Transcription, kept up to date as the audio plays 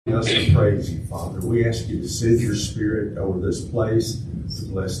Us to praise you, Father. We ask you to send your spirit over this place, to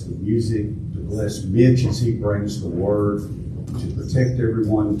bless the music, to bless Mitch as he brings the word, to protect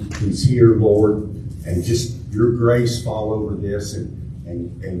everyone who's here, Lord, and just your grace fall over this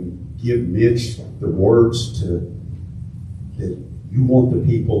and give Mitch the words that you want the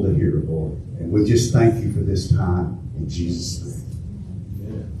people to hear, Lord. And we just thank you for this time in Jesus'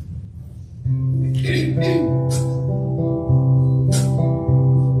 name. Amen.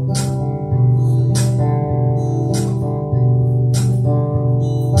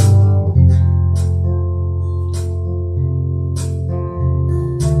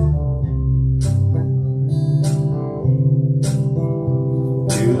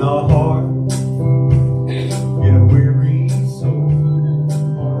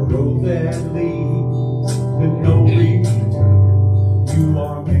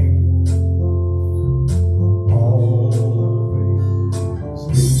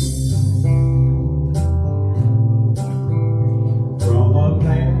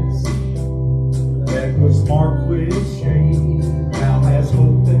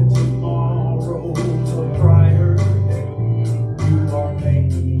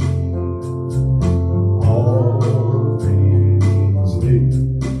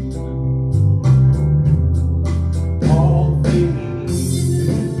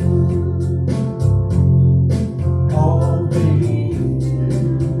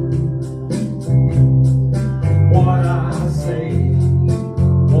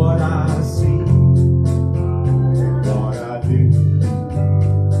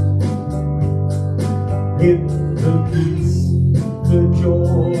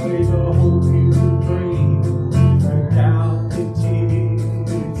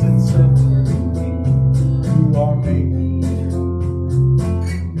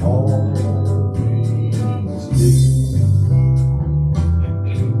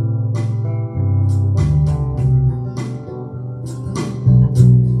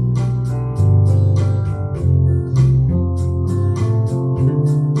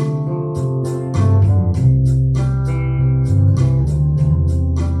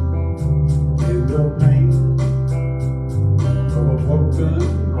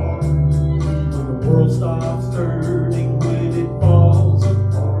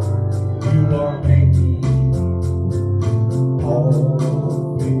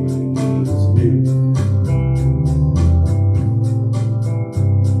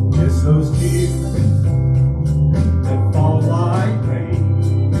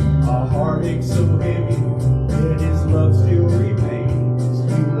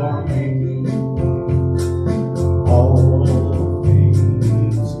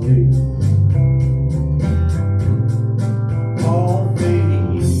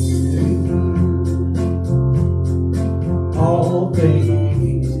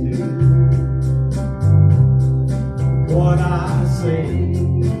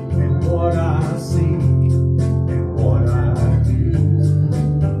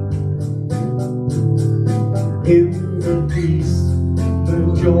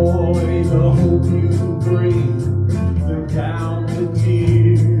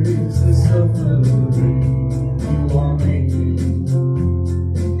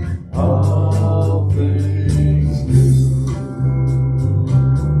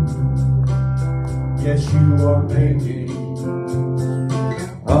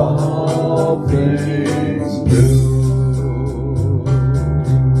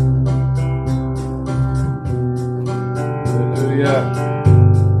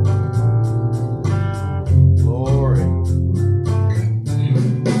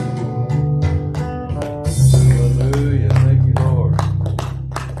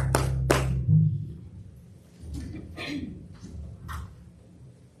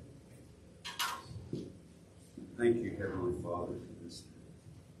 Thank you, Heavenly Father, for this.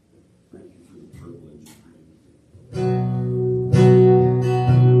 Thank you for the privilege.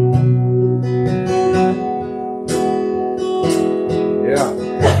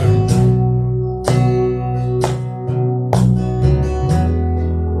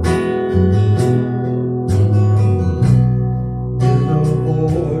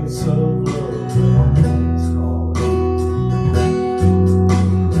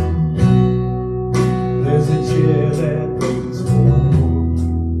 There's a chair that waits for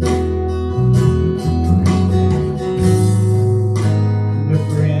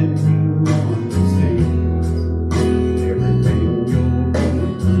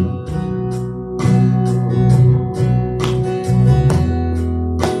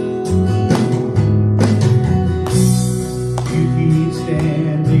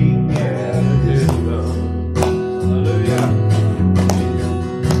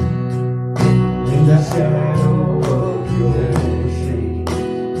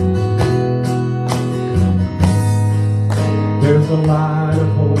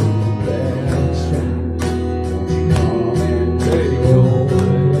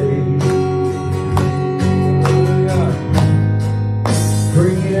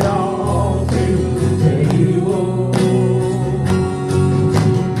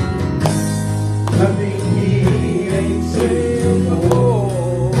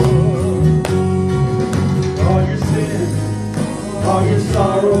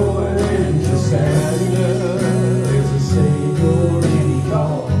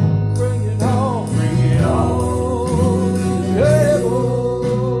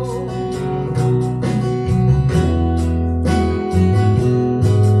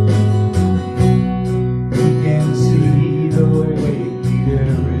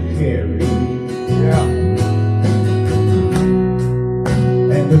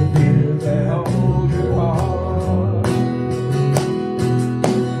fear that holds your heart.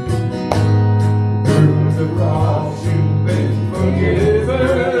 Through the cross you've been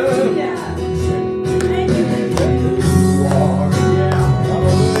forgiven.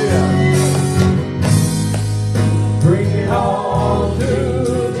 Bring it all to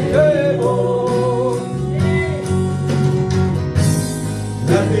the table.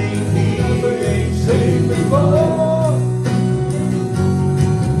 Nothing he ain't seen before.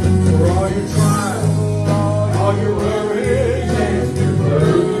 For all your trials, all your worries and your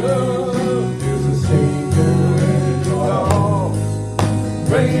burdens, there's a Savior in it all.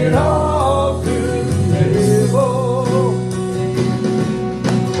 Bring it all to the table.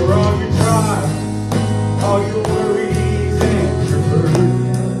 For all your trials, all your worries and your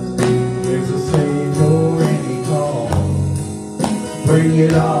burdens, there's a Savior in it all. Bring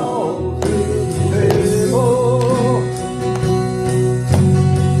it all to the table.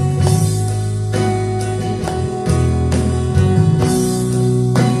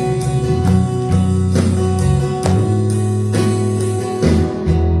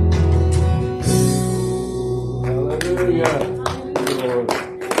 Hallelujah. Lord.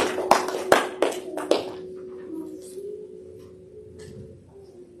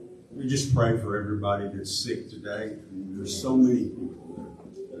 We just pray for everybody that's sick today. There's so many people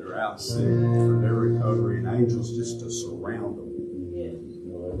that are out sick for their recovery, and angels just to surround them.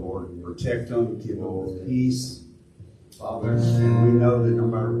 Lord, protect them, give them peace, Father. And we know that no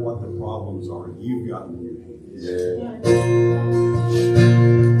matter what the problems are, you've got them in your hands.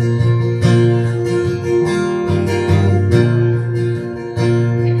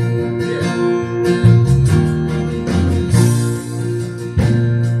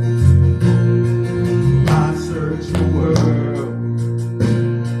 I search the world,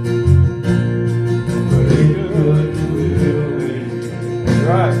 but it couldn't will me.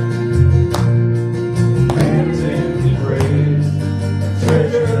 Right. Man's empty praise,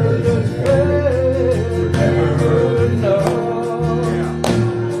 treasures of faith were never heard enough.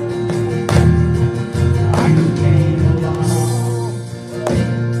 I came along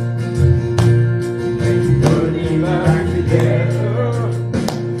and you put me back together.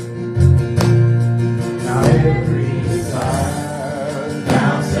 Now every desire is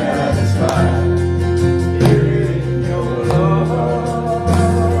now satisfied here in your love.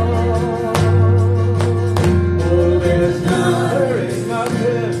 Oh, there's nothing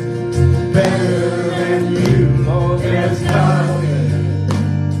better than you, Lord. There's nothing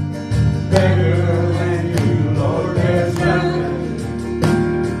better than you, Lord. There's nothing.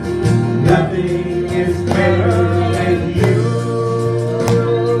 Nothing is better than you.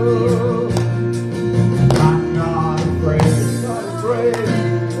 I'm not afraid, not afraid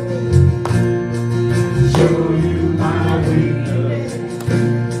to show you my weakness,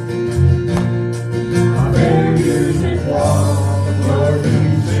 my failures and flaws. Lord,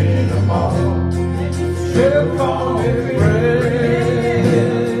 you've seen them all. Still call me friend.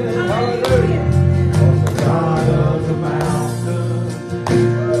 Hallelujah. 'Cause the God of the mountain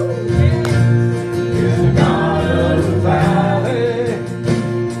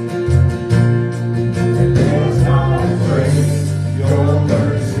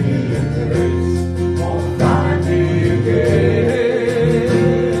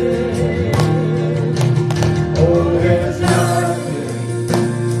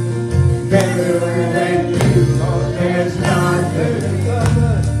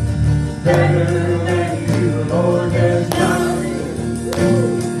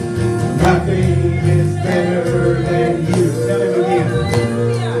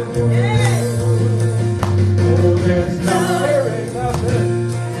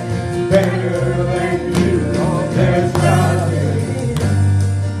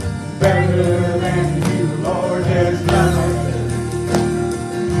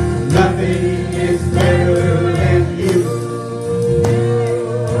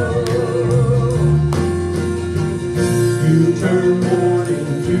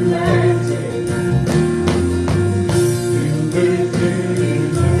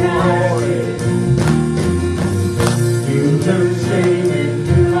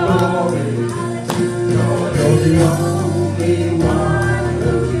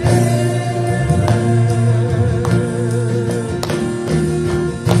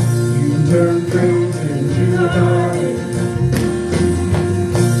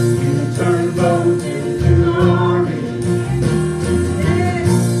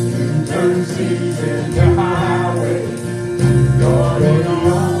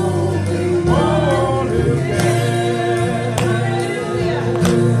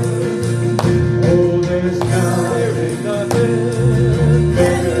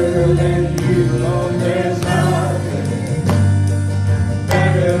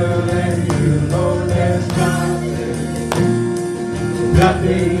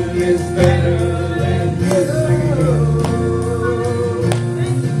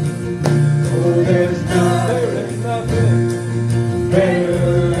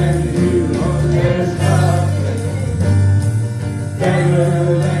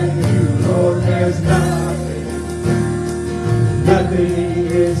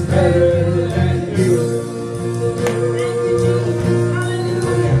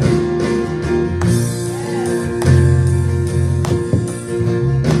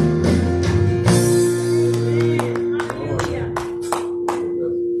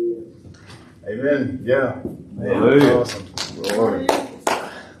Amen. Yeah. Man, Hallelujah. awesome. Glory.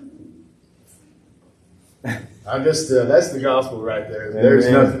 I'm just, that's the gospel right there. There's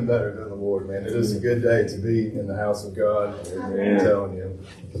nothing better than the Lord, man. It is a good day to be in the house of God. I'm telling you.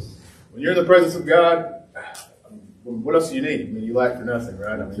 When you're in the presence of God, what else do you need? I mean, you lack for nothing,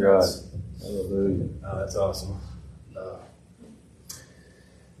 right? I mean, That's right. Hallelujah. that's awesome.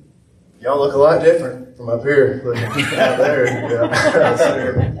 Y'all look a lot different from up here looking out there.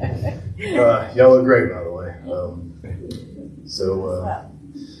 Yeah. Y'all look great, by the way.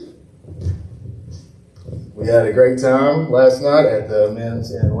 We had a great time last night at the men's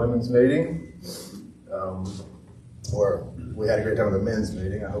and women's meeting. Or we had a great time at the men's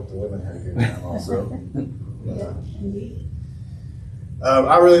meeting. I hope the women had a good time also.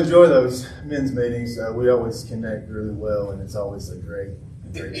 I really enjoy those men's meetings. We always connect really well, and it's always a great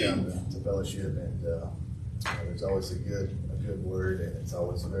time to fellowship. And there's always a good word, and it's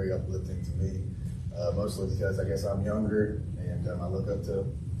always very uplifting to me. Mostly because I guess I'm younger, and I look up to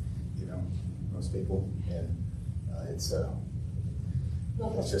most people, and it's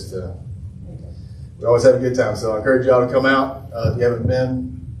just we always have a good time. So I encourage y'all to come out. If you haven't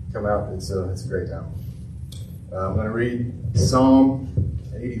been, come out. It's a great time. I'm going to read Psalm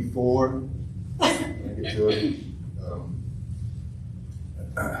 84. I'm going to get to it.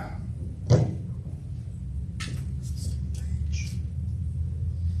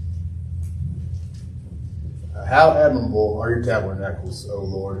 How admirable are your tabernacles, O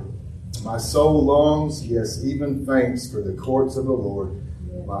Lord. My soul longs, yes, even faints for the courts of the Lord.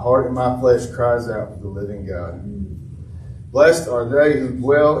 My heart and my flesh cries out for the living God. Blessed are they who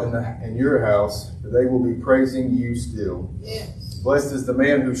dwell in your house, for they will be praising you still. Yes. Blessed is the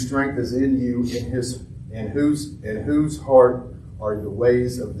man whose strength is in you, in whose heart are the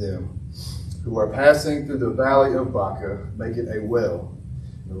ways of them who are passing through the valley of Baca. Make it a well.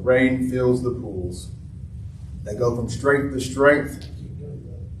 The rain fills the pools. They go from strength to strength.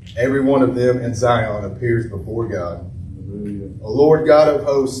 Every one of them in Zion appears before God. O Lord God of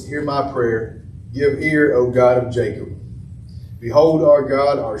hosts, hear my prayer. Give ear, O God of Jacob. Behold our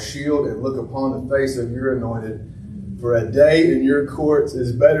God, our shield, and look upon the face of your anointed. For a day in your courts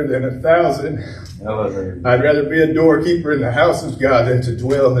is better than 1,000. I'd rather be a doorkeeper in the house of God than to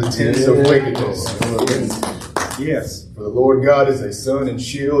dwell in the tents of wickedness. Yes. For the Lord God is a sun and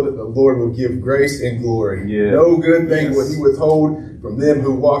shield. The Lord will give grace and glory. Yes. No good thing will he withhold from them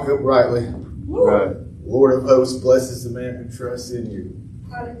who walk uprightly. Right. Lord of hosts blesses the man who trusts in you.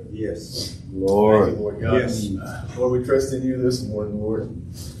 Yes. Lord. Thank you, Lord God. Yes. Lord, we trust in you this morning, Lord.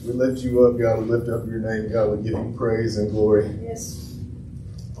 We lift you up, God. We lift up your name, God. We give you praise and glory. Yes.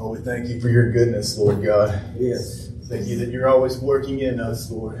 Oh, we thank you for your goodness, Lord God. Yes. Thank you that you're always working in us,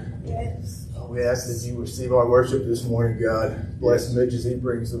 Lord. Yes. We ask that you receive our worship this morning, God. Bless Mitch as he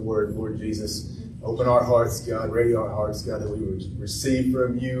brings the word, Lord Jesus. Open our hearts, God. Ready our hearts, God, that we would receive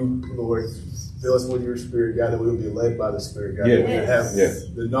from you, Lord. Fill us with your Spirit, God, that we will be led by the Spirit, God. That we would have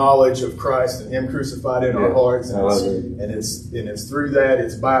the knowledge of Christ and him crucified in our hearts. And it's through that,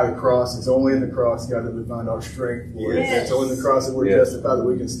 it's by the cross. It's only in the cross, God, that we find our strength, Lord. It's only in the cross that we're justified, that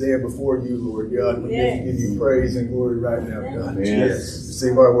we can stand before you, Lord God. We give you praise and glory right now, God. Yes.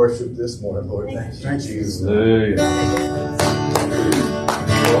 Receive our worship this morning, Lord. Thank you, Jesus. Hallelujah.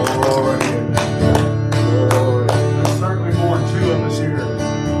 Glory. There's certainly more than two of us here.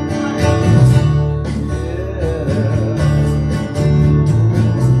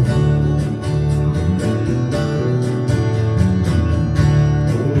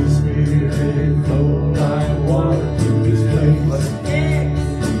 Holy Spirit, flow like water through this place.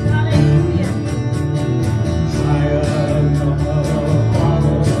 Higher, come up,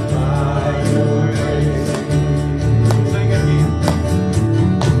 follow by your grace. Sing it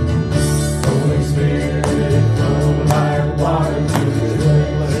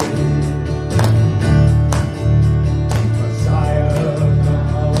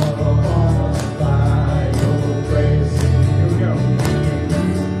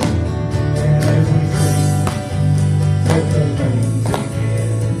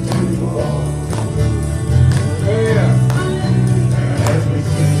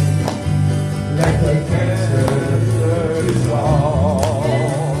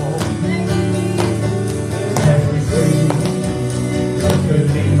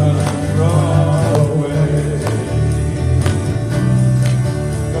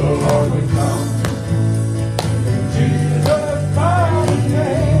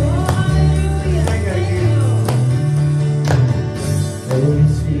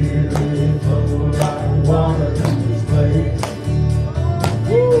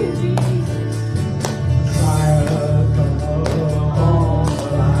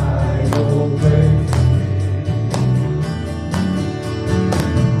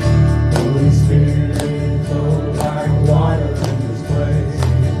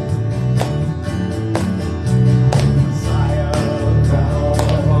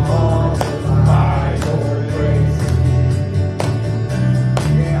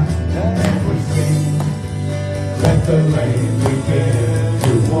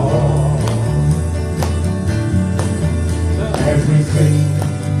sing,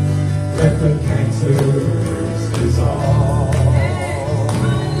 let the cancers dissolve.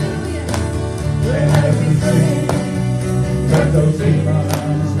 And as we sing, let those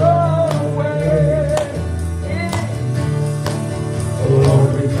demons go away. Oh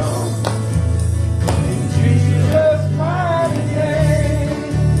Lord, we come in Jesus' mighty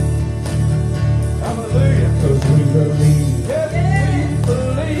name. Hallelujah. 'Cause we believe. Yes, we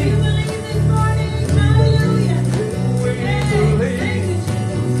believe. We believe this morning. Hallelujah. We believe. Thank you,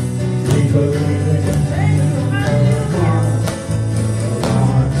 Jesus. We believe in Thank you.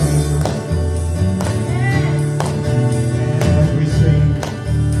 Hallelujah. as we sing,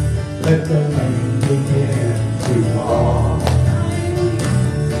 let the rain begin to fall.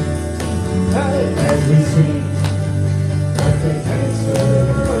 Hey, as we sing, let the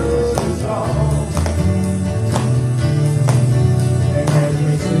cancers dissolve. And as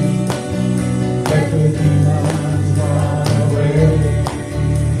we sing, let the demons run away.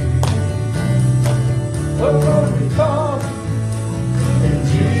 Oh Lord, we come in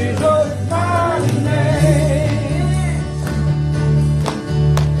Jesus' mighty name.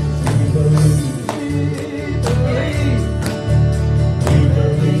 We believe, we believe, we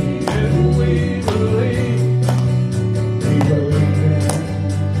believe, and we believe, we believe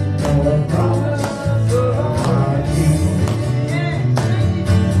in the promise of our King.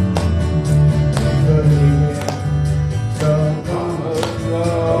 We believe in the promise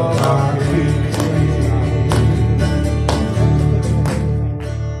of our King.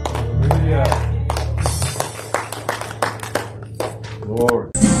 Hallelujah.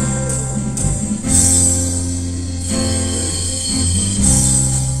 Lord.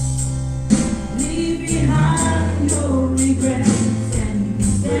 Leave behind your regrets and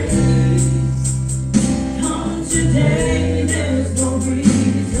mistakes. Come today, there's no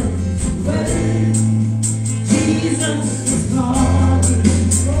reason to wait. Jesus is calling.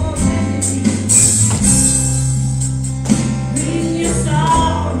 Bring your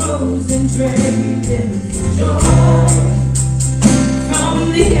sorrows and trade them for joy.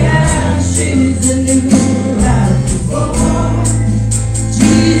 From the ashes, a new life is born.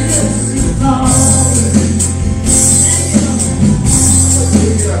 Jesus is calling.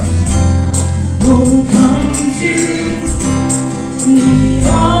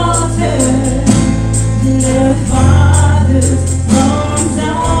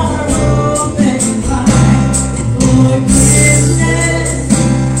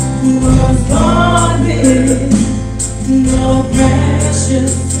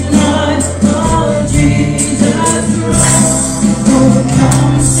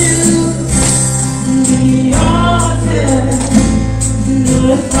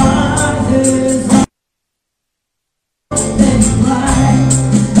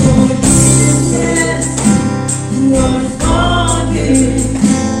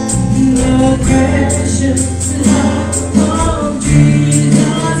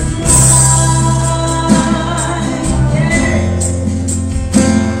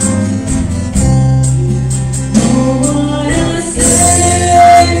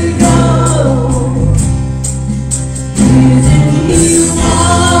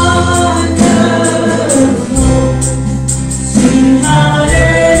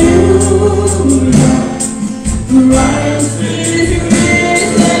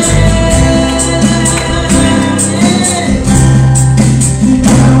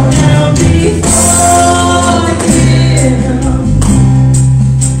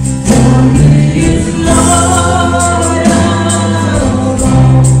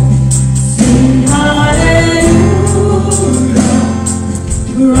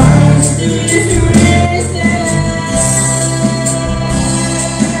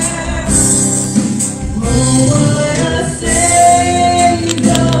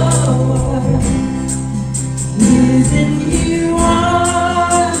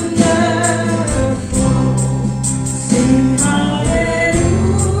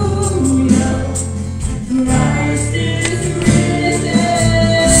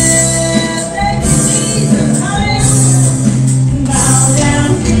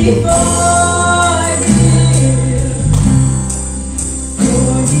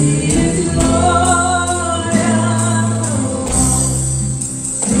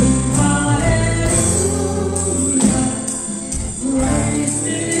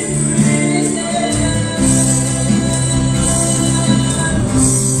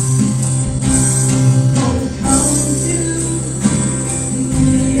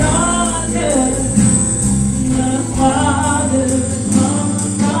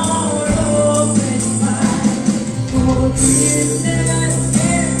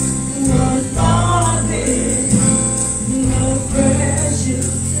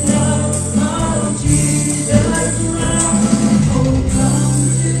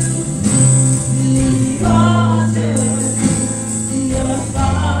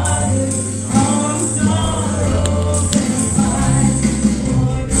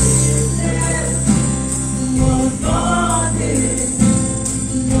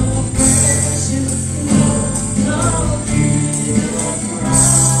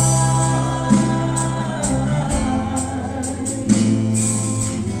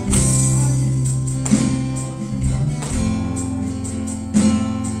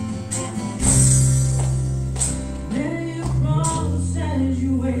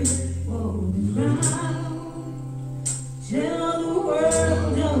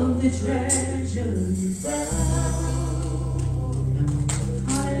 the treasure you found.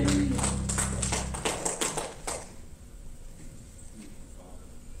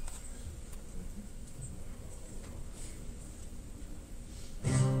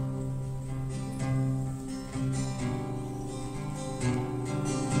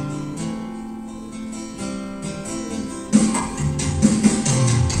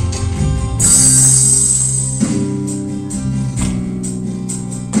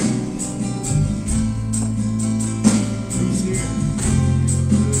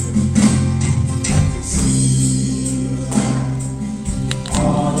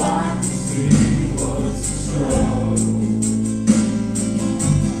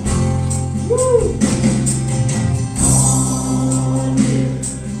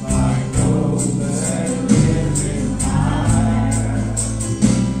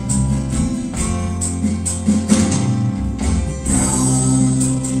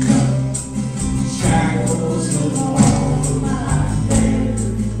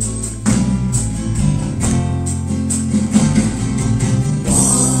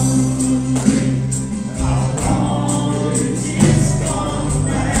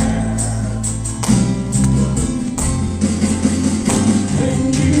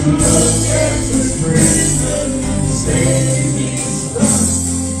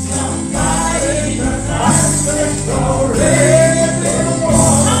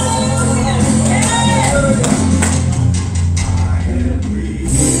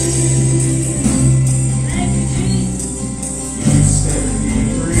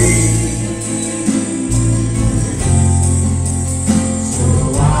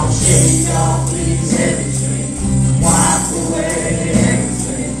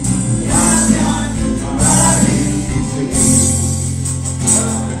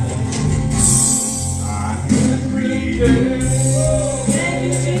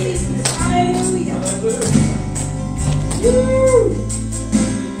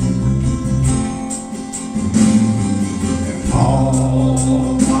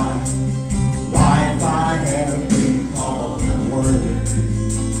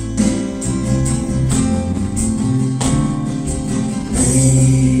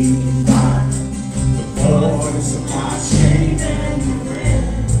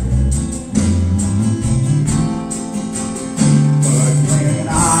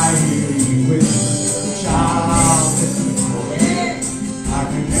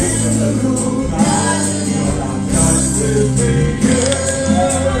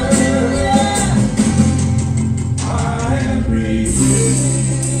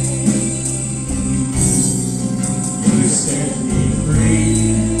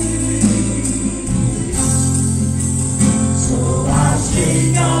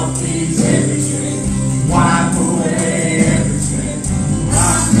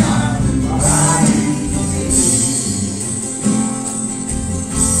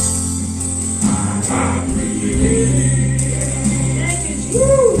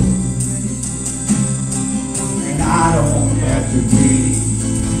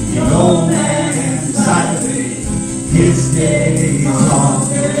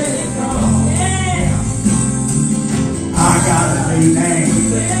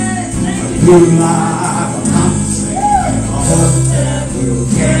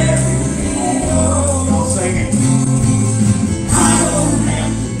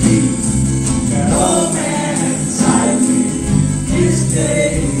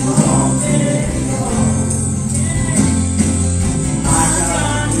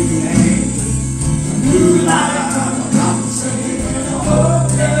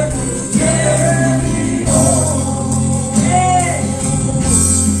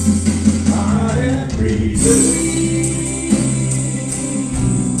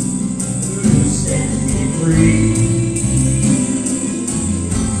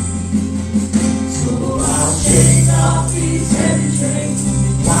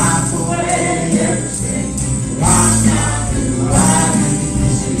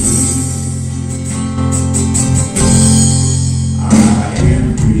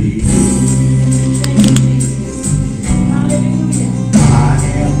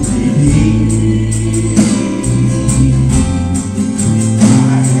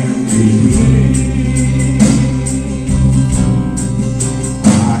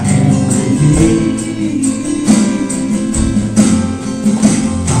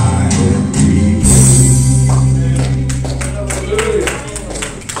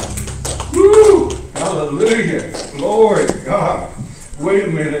 Hallelujah.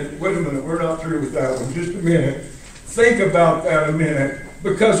 Wait a minute, we're not through with that one. Just a minute. Think about that a minute.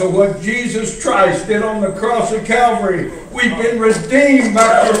 Because of what Jesus Christ did on the cross of Calvary. We've been redeemed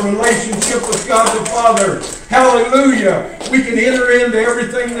back to a relationship with God the Father. Hallelujah. We can enter into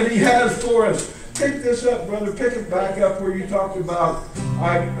everything that He has for us. Pick this up, brother. Pick it back up where you talked about,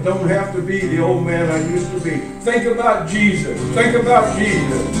 I don't have to be the old man I used to be. Think about Jesus. Think about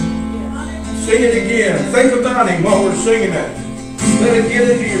Jesus. Sing it again. Think about Him while we're singing it. Let it get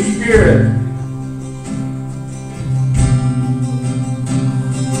into your spirit.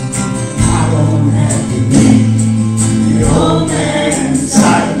 Old man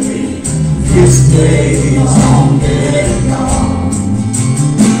inside of me, his days long dead and gone.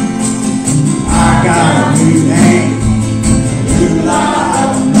 I got a new name, new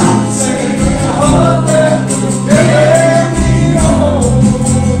life. I'm not saying I hope that will carry me home.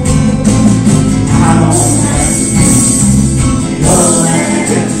 I don't have to be the old man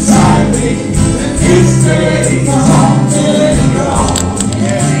inside of me, his days long dead and gone.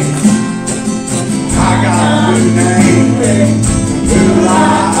 I got a new name. New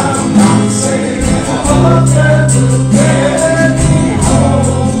life, I'm not saying I hope that will get me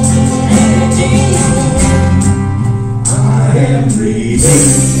home. I am redeemed.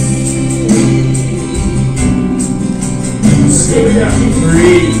 You set me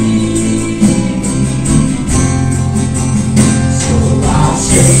free. So I'll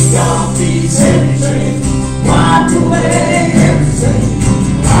shake off these heavy chains, wipe away everything.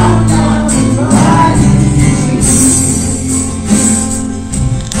 I'm not right.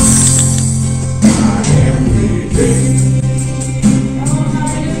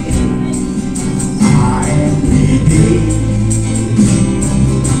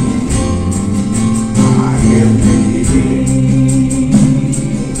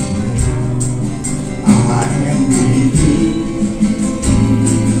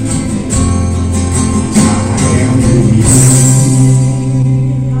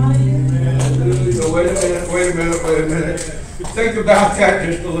 Think about that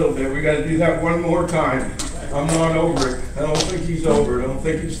just a little bit. We got to do that one more time. I'm not over it. I don't think He's over it. I don't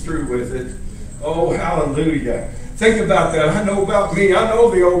think He's through with it. Oh, hallelujah. Think about that. I know about me. I know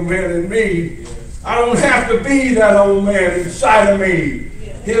the old man in me. I don't have to be that old man inside of me.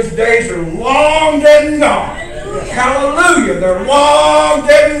 His days are long dead and gone. Hallelujah. They're long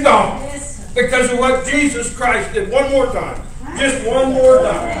dead and gone. Because of what Jesus Christ did. One more time. Just one more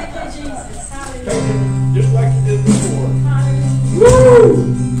time. Take it just like you did before. Woo!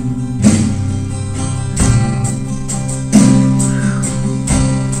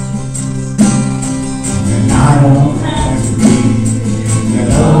 And I don't have to be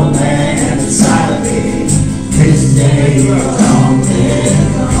that old man inside of me. His days are long dead and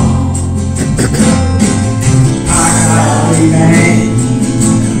gone. I got a name,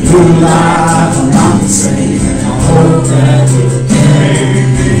 new life, I'm not the same. I hope that will carry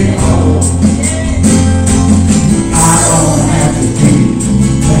me home. I don't have to be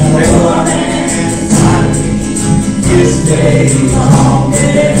that old man inside of me. His days are long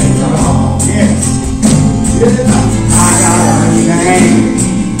dead and gone. Yes. I got a name,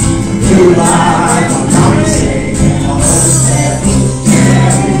 new life, I'm not the same. I hope that will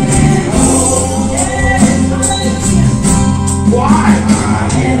carry me home. Why?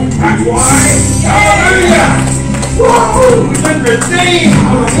 That's why. Hallelujah! Woo! We've been redeemed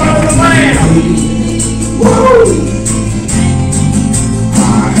from the blood of the Lamb. Woo! I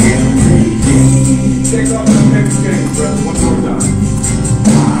am redeemed. Take off the next game, brother, one more time.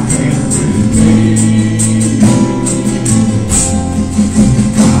 I am redeemed.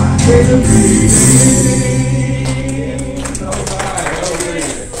 I am redeemed. All right,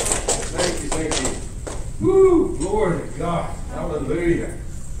 hallelujah. Thank you. Woo! Glory to God. Hallelujah.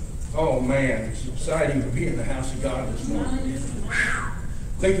 Oh man, it's exciting to be in the house of God this morning. Whew.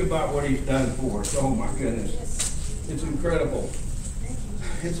 Think about what He's done for us. Oh my goodness. It's incredible.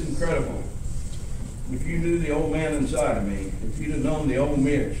 It's incredible. If you knew the old man inside of me, if you'd have known the old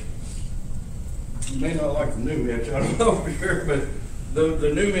Mitch, you may not like the new Mitch, I don't know for sure, but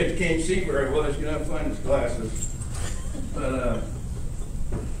the new Mitch can't see very well. He's going to have to find his glasses. But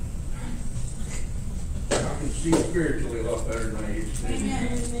I can see spiritually a lot better than I used to.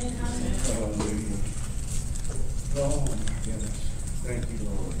 Hallelujah. Oh my goodness. Thank you,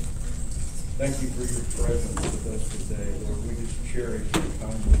 Lord. Thank you for your presence with us today, Lord. We just cherish your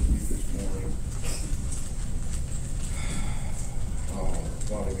time with you this morning. Oh,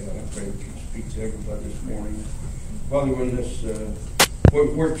 Father God, I pray that you speak to everybody this morning. Father, when this,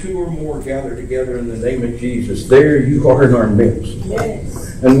 where two or more gather together in the name of Jesus, there you are in our midst.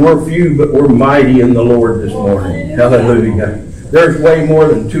 Yes. And we're few, but we're mighty in the Lord this morning. Hallelujah. There's way more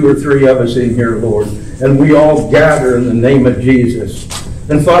than 2 or 3 of us in here, Lord. And we all gather in the name of Jesus.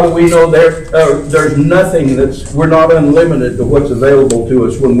 And Father, we know there's nothing we're not unlimited to what's available to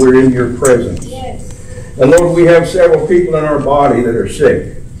us when we're in your presence. Yes. And Lord, we have several people in our body that are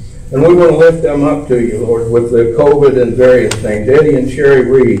sick. And we want to lift them up to you, Lord, with the COVID and various things. Eddie and Sherry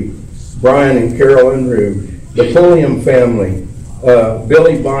Reed, Brian and Carol and Rue, the Pulliam family,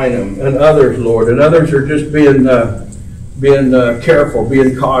 Billy Bynum, and others, Lord. And others are just being careful,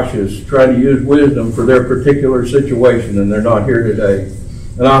 being cautious, trying to use wisdom for their particular situation, and they're not here today.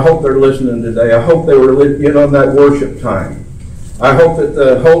 And I hope they're listening today. I hope they were in on that worship time. I hope that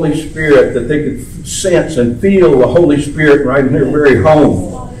the Holy Spirit, that they could sense and feel the Holy Spirit right in their very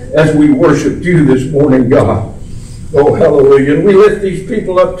home as we worship you this morning, God. Oh, hallelujah. And we lift these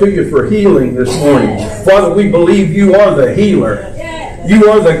people up to you for healing this morning. Father, we believe you are the healer.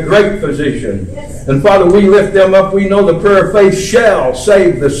 You are the great physician. And Father, we lift them up. We know the prayer of faith shall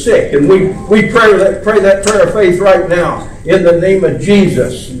save the sick. And we pray that prayer of faith right now in the name of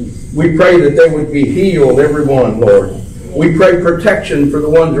Jesus. We pray that they would be healed, everyone, Lord. We pray protection for the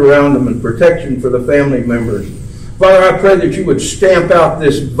ones around them and protection for the family members. Father, I pray that you would stamp out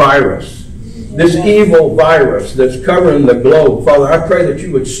this virus, this evil virus that's covering the globe. Father, I pray that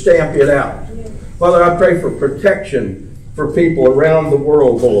you would stamp it out. Father, I pray for protection for people around the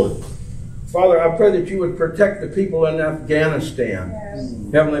world, Lord. Father, I pray that you would protect the people in Afghanistan. Yes.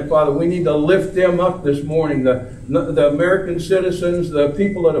 Heavenly Father, we need to lift them up this morning. The American citizens, the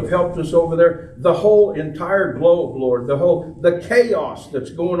people that have helped us over there, the whole entire globe, Lord, the chaos that's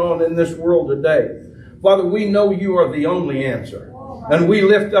going on in this world today. Father, we know you are the only answer. And we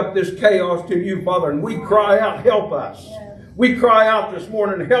lift up this chaos to you, Father, and we cry out, help us. We cry out this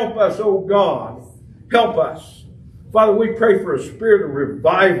morning, help us, oh God. Help us. Father, we pray for a spirit of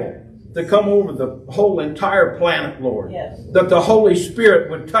revival to come over the whole entire planet, Lord. Yes. That the Holy Spirit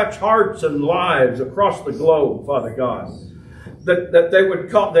would touch hearts and lives across the globe, Father God.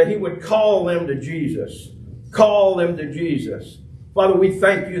 That He would call them to Jesus. Call them to Jesus. Father, we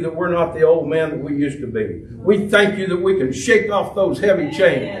thank you that we're not the old man that we used to be. We thank you that we can shake off those heavy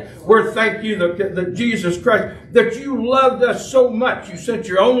chains. We thank you that Jesus Christ, that you loved us so much, you sent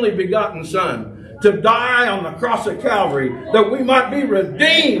your only begotten Son to die on the cross of Calvary, that we might be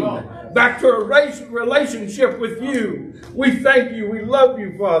redeemed back to a relationship with you. We thank you. We love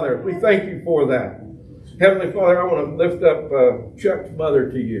you, Father. We thank you for that. Heavenly Father, I want to lift up Chuck's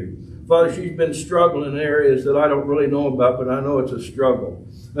mother to you. Father, she's been struggling in areas that I don't really know about, but I know it's a struggle.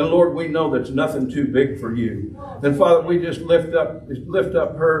 And Lord, we know there's nothing too big for you. And Father, we just lift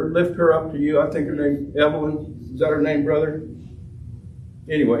her up to you. I think her name Evelyn. Is that her name, brother?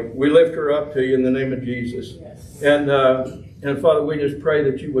 Anyway, we lift her up to you in the name of Jesus. And Father, we just pray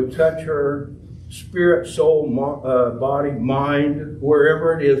that you would touch her spirit, soul, body, mind,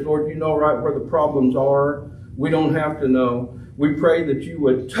 wherever it is. Lord, you know right where the problems are. We don't have to know. We pray that you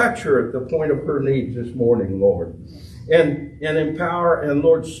would touch her at the point of her needs this morning, Lord. And empower and,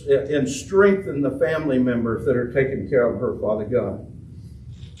 Lord, and strengthen the family members that are taking care of her, Father God.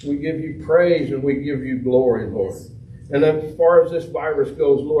 We give you praise and we give you glory, Lord. And as far as this virus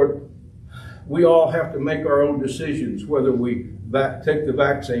goes, Lord, we all have to make our own decisions whether we take the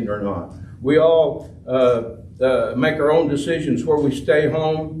vaccine or not. We all make our own decisions where we stay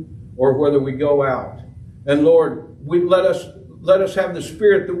home or whether we go out. And Lord, let us have the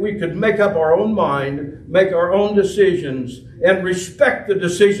spirit that we could make up our own mind, make our own decisions, and respect the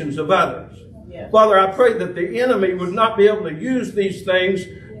decisions of others. Yes. Father, I pray that the enemy would not be able to use these things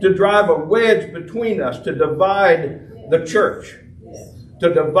to drive a wedge between us, to divide the church. Yes.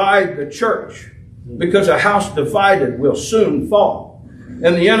 To divide the church. Because a house divided will soon fall.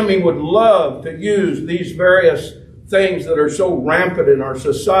 And the enemy would love to use these various things that are so rampant in our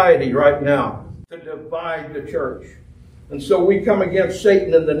society right now to divide the church. And so we come against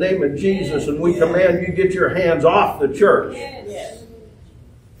Satan in the name of Jesus, and we command you get your hands off the church. Yes.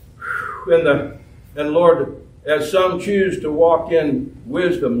 And Lord, as some choose to walk in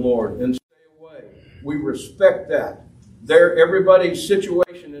wisdom, Lord, and stay away, we respect that. Everybody's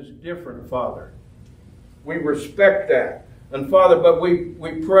situation is different, Father. We respect that. And Father, but we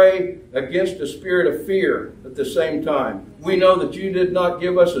pray against a spirit of fear at the same time. We know that you did not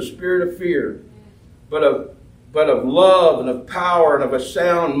give us a spirit of fear, but of love and of power and of a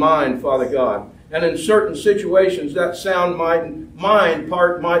sound mind, Father God. And in certain situations, that sound mind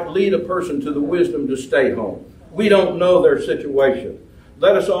part might lead a person to the wisdom to stay home. We don't know their situation.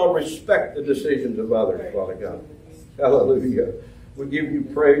 Let us all respect the decisions of others, Father God. Hallelujah. We give you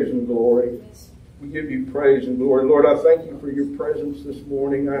praise and glory. We give you praise and glory. Lord, I thank you for your presence this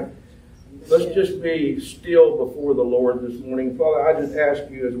morning. Let's just be still before the Lord this morning. Father, I just ask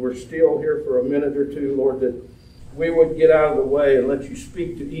you as we're still here for a minute or two, Lord, that we would get out of the way and let you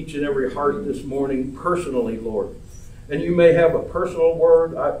speak to each and every heart this morning personally, Lord. And you may have a personal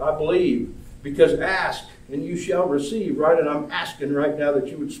word, I believe, because ask and you shall receive, right? And I'm asking right now that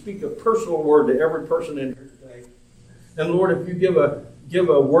you would speak a personal word to every person in here today. And Lord, if you give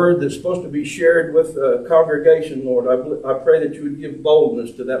a word that's supposed to be shared with the congregation, Lord, I pray that you would give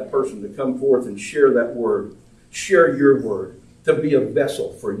boldness to that person to come forth and share that word. Share your word, to be a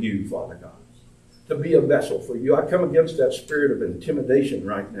vessel for you, Father God. To be a vessel for you. I come against that spirit of intimidation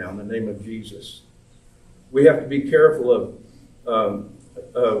right now in the name of Jesus. We have to be careful of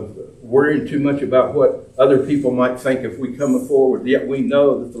worrying too much about what other people might think if we come forward. Yet we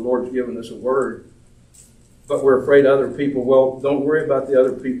know that the Lord's given us a word. But we're afraid other people, well, don't worry about the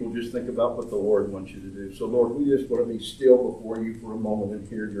other people. Just think about what the Lord wants you to do. So, Lord, we just want to be still before you for a moment and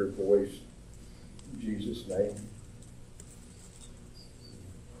hear your voice. In Jesus' name.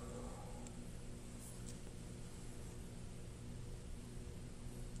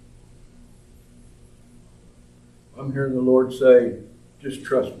 I'm hearing the Lord say, just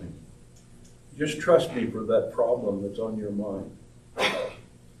trust me. Just trust me for that problem that's on your mind.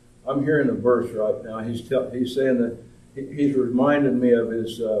 I'm hearing a verse right now. He's saying that he's reminding me of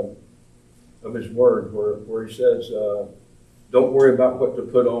his word where he says, don't worry about what to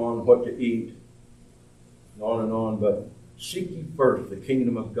put on, what to eat, and on, but seek ye first the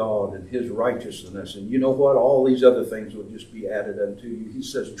kingdom of God and his righteousness. And you know what? All these other things will just be added unto you. He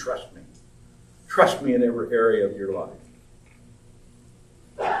says, trust me. Trust me in every area of your life.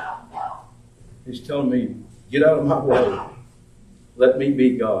 He's telling me, get out of my way. Let me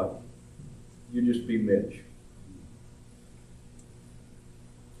be God. You just be Mitch.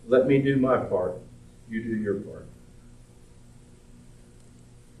 Let me do my part. You do your part.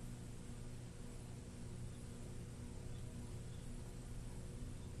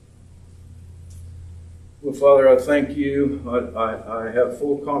 Well, Father, I thank you. I have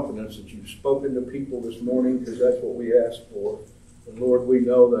full confidence that you've spoken to people this morning because that's what we asked for. And Lord, we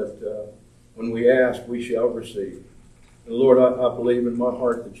know that when we ask, we shall receive. And Lord, I believe in my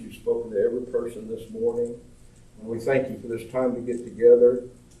heart that you've spoken to every person this morning. And we thank you for this time to get together.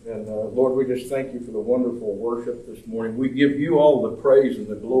 And Lord, we just thank you for the wonderful worship this morning. We give you all the praise and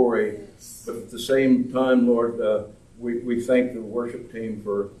the glory. But at the same time, Lord, we thank the worship team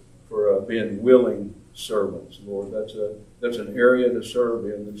for being willing servants, Lord. That's an area to serve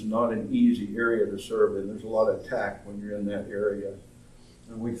in. It's not an easy area to serve in. There's a lot of attack when you're in that area.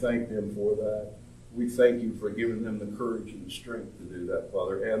 And we thank them for that. We thank you for giving them the courage and the strength to do that,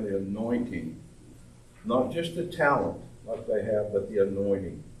 Father, and the anointing. Not just the talent like they have, but the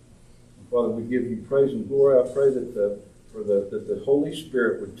anointing. And Father, we give you praise and glory. I pray that the Holy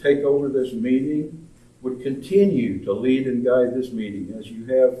Spirit would take over this meeting, would continue to lead and guide this meeting as you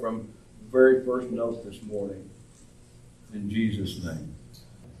have from the very first note this morning. In Jesus' name.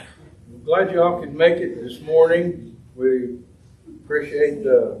 I'm glad you all could make it this morning. We appreciate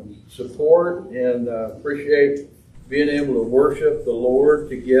the support and appreciate being able to worship the Lord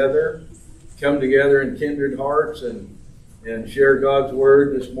together, come together in kindred hearts and share God's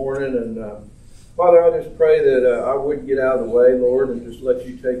word this morning. And Father, I just pray that I wouldn't get out of the way, Lord, and just let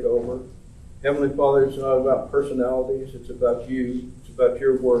you take over. Heavenly Father, it's not about personalities. It's about you. It's about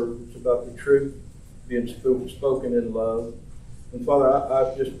your word. It's about the truth being spoken in love. And Father,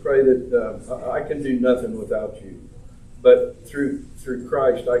 I just pray that I can do nothing without you. But through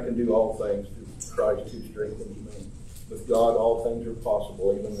Christ, I can do all things through Christ who strengthens me. With God, all things are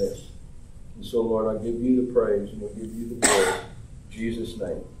possible, even this. And so, Lord, I give you the praise and we'll give you the glory. In Jesus'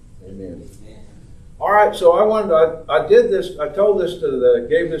 name, amen. All right, so I did this. I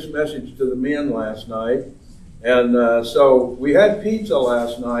gave this message to the men last night, and so we had pizza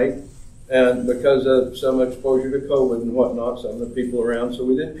last night, and because of some exposure to COVID and whatnot, some of the people around, so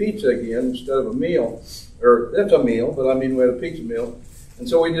we did pizza again instead of a meal. Or that's a meal, but I mean we had a pizza meal. And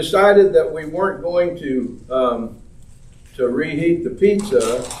so we decided that we weren't going to reheat the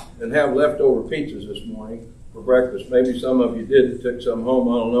pizza and have leftover pizzas this morning for breakfast. Maybe some of you did and took some home,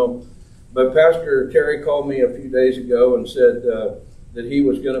 I don't know. But Pastor Terry called me a few days ago and said that he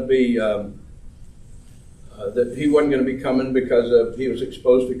was going to be, that he wasn't going to be coming because he was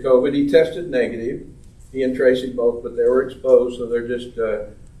exposed to COVID. He tested negative, he and Tracy both, but they were exposed, so they're just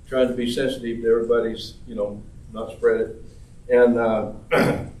trying to be sensitive to everybody's, not spread it.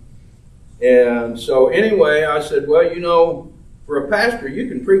 And so anyway, I said, well, for a pastor, you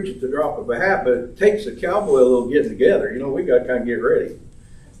can preach at the drop of a hat, but it takes a cowboy a little getting together. We got to kind of get ready.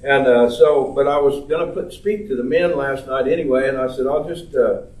 And but I was going to speak to the men last night anyway, and I said, I'll just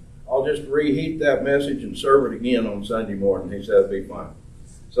reheat that message and serve it again on Sunday morning. He said, that'd be fine.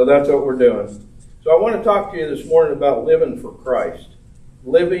 So that's what we're doing. So I want to talk to you this morning about living for Christ,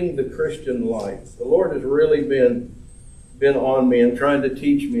 living the Christian life. The Lord has really been on me and trying to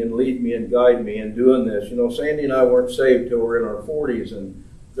teach me and lead me and guide me in doing this. You know, Sandy and I weren't saved till we're in our 40s, and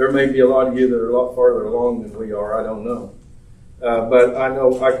there may be a lot of you that are a lot farther along than we are. I don't know. But I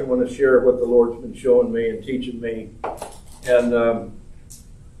know I can want to share what the Lord's been showing me and teaching me. And,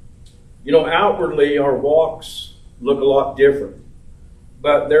 you know, outwardly our walks look a lot different.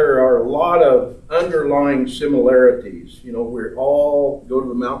 But there are a lot of underlying similarities. You know, we all go to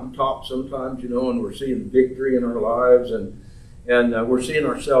the mountaintop sometimes, you know, and we're seeing victory in our lives, and we're seeing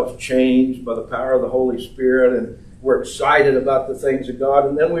ourselves changed by the power of the Holy Spirit, and we're excited about the things of God.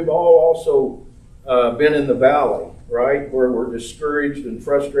 And then we've all also been in the valley, right, where we're discouraged and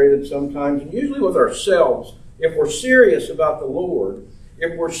frustrated sometimes, and usually with ourselves. If we're serious about the Lord,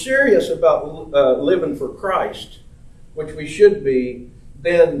 if we're serious about living for Christ, which we should be,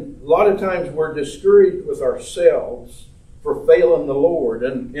 then a lot of times we're discouraged with ourselves for failing the Lord.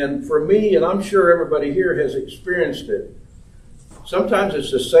 And for me, and I'm sure everybody here has experienced it, sometimes it's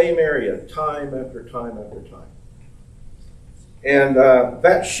the same area, time after time after time. And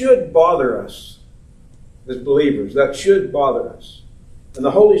that should bother us as believers. That should bother us. And the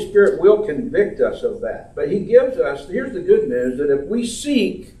Holy Spirit will convict us of that. But He gives us, here's the good news, that if we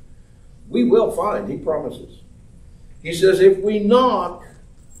seek, we will find. He promises. He says if we knock,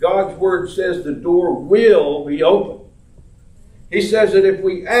 God's Word says the door will be open. He says that if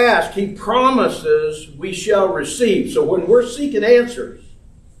we ask, He promises we shall receive. So when we're seeking answers,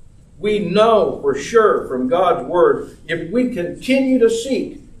 we know for sure from God's Word, if we continue to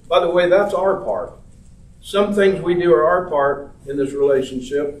seek, by the way, that's our part. Some things we do are our part in this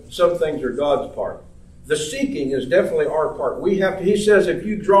relationship. Some things are God's part. The seeking is definitely our part. We have to, He says, if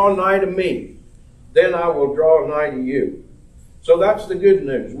you draw nigh to me, then I will draw nigh to you. So that's the good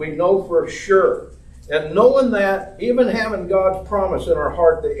news. We know for sure. And knowing that, even having God's promise in our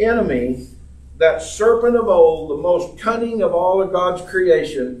heart, the enemy, that serpent of old, the most cunning of all of God's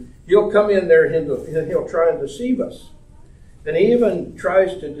creation, he'll come in there and he'll try and deceive us. And he even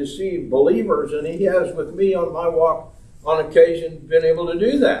tries to deceive believers, and he has with me on my walk on occasion been able to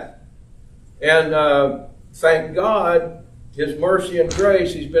do that. And thank God, His mercy and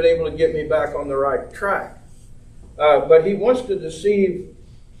grace, He's been able to get me back on the right track. But he wants to deceive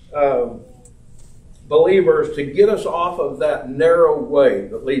believers to get us off of that narrow way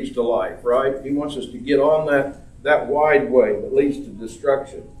that leads to life, right? He wants us to get on that wide way that leads to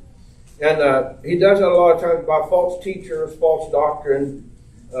destruction. And he does that a lot of times by false teachers, false doctrine,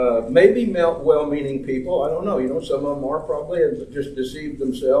 maybe well-meaning people. I don't know. You know, some of them are probably and just deceive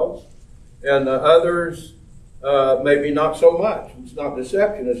themselves. And others, maybe not so much. It's not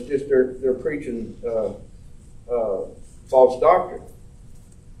deception. It's just they're preaching false doctrine.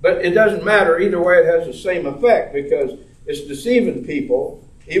 But it doesn't matter. Either way, it has the same effect because it's deceiving people,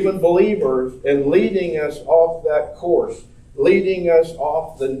 even believers, and leading us off that course, leading us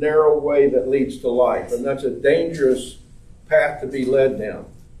off the narrow way that leads to life. And that's a dangerous path to be led down.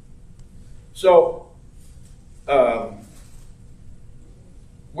 So,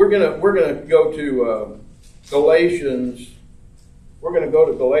 we're gonna go to Galatians. We're going to go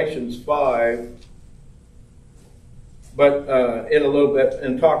to Galatians 5. But in a little bit,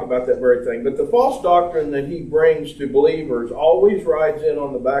 and talk about that very thing. But the false doctrine that he brings to believers always rides in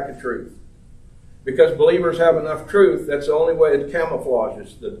on the back of truth. Because believers have enough truth, that's the only way it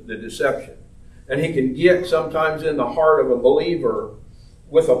camouflages the deception. And he can get sometimes in the heart of a believer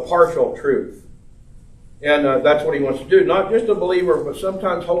with a partial truth. And that's what he wants to do. Not just a believer, but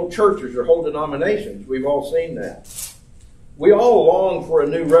sometimes whole churches or whole denominations. We've all seen that. We all long for a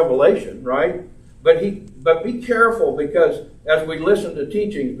new revelation, right? But be careful because as we listen to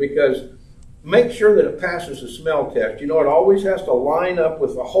teachings, because make sure that it passes the smell test. You know, it always has to line up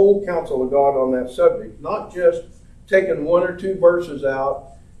with the whole counsel of God on that subject, not just taking one or two verses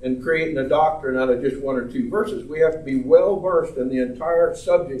out and creating a doctrine out of just one or two verses. We have to be well versed in the entire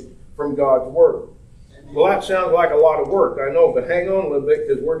subject from God's Word. Well, that sounds like a lot of work, I know, but hang on a little bit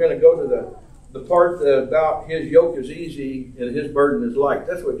because we're going to go to the part about His yoke is easy and His burden is light.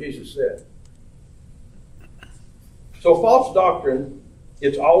 That's what Jesus said. So false doctrine,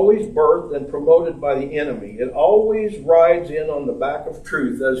 it's always birthed and promoted by the enemy. It always rides in on the back of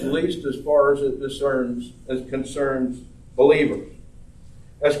truth, at least as far as it concerns believers.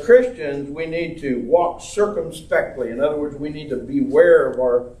 As Christians, we need to walk circumspectly. In other words, we need to beware of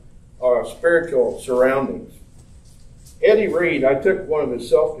our spiritual surroundings. Eddie Reed, I took one of his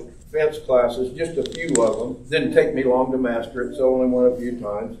self-defense classes, just a few of them. Didn't take me long to master it, so only went a few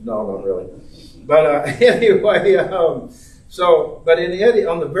times. No, not really. But anyway, but in Eddie,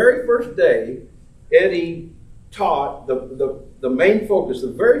 on the very first day, Eddie taught, the main focus,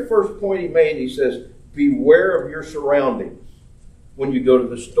 the very first point he made, he says, beware of your surroundings. When you go to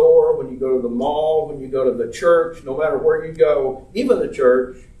the store, when you go to the mall, when you go to the church, no matter where you go, even the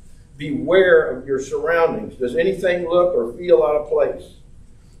church, beware of your surroundings. Does anything look or feel out of place?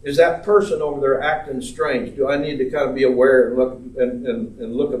 Is that person over there acting strange? Do I need to kind of be aware and look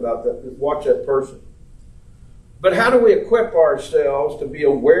and look about that, watch that person? But how do we equip ourselves to be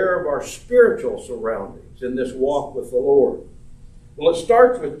aware of our spiritual surroundings in this walk with the Lord? Well, it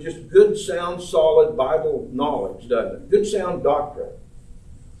starts with just good, sound, solid Bible knowledge, doesn't it? Good, sound doctrine.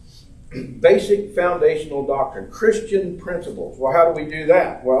 Basic foundational doctrine. Christian principles. Well, how do we do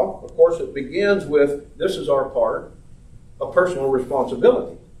that? Well, of course, it begins with, this is our part, of personal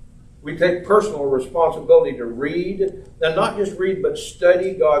responsibility. We take personal responsibility to read, and not just read, but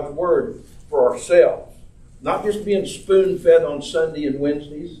study God's Word for ourselves. Not just being spoon-fed on Sunday and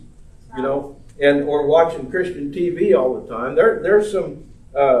Wednesdays, or watching Christian TV all the time. There's some,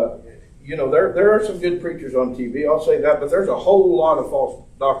 there are some good preachers on TV, I'll say that, but there's a whole lot of false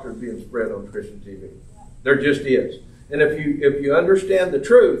doctrine being spread on Christian TV. There just is. And if you understand the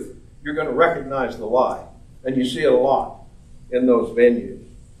truth, you're going to recognize the lie. And you see it a lot in those venues.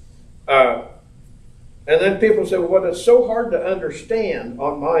 And then people say, well, it's so hard to understand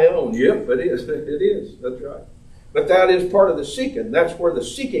on my own. Yep, it is. It is. That's right. But that is part of the seeking. That's where the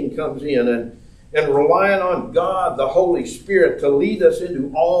seeking comes in, and relying on God, the Holy Spirit, to lead us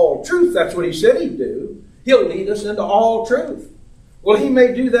into all truth. That's what he said he'd do. He'll lead us into all truth. Well, he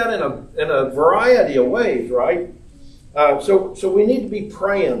may do that in a variety of ways, right? So we need to be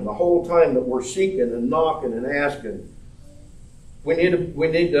praying the whole time that we're seeking and knocking and asking. We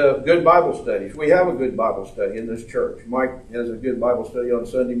need good Bible studies. We have a good Bible study in this church. Mike has a good Bible study on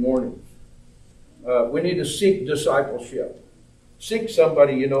Sunday mornings. We need to seek discipleship. Seek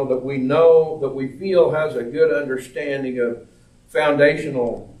somebody, that we know, that we feel has a good understanding of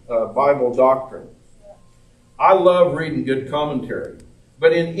foundational Bible doctrine. I love reading good commentary.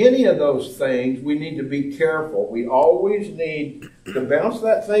 But in any of those things, we need to be careful. We always need to bounce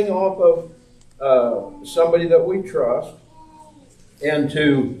that thing off of somebody that we trust, and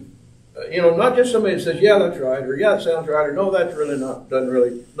to, not just somebody that says, yeah, that's right, or yeah, that sounds right, or no, that's really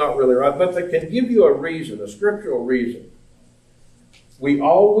not really right, but that can give you a reason, a scriptural reason. We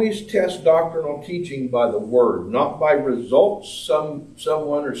always test doctrinal teaching by the Word, not by results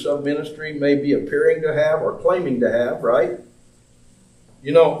someone or some ministry may be appearing to have or claiming to have, right?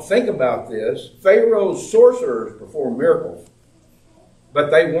 Think about this. Pharaoh's sorcerers performed miracles,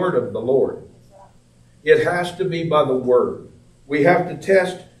 but they weren't of the Lord. It has to be by the Word. We have to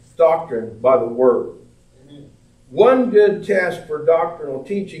test doctrine by the Word. One good test for doctrinal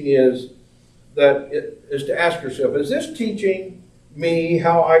teaching is to ask yourself, is this teaching me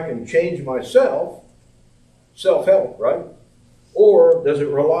how I can change myself? Self-help, right? Or does it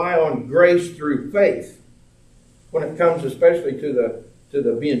rely on grace through faith when it comes especially to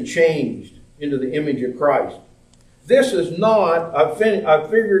the being changed into the image of Christ? This is not, I've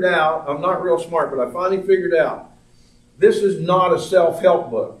figured out, I'm not real smart, but I finally figured out, this is not a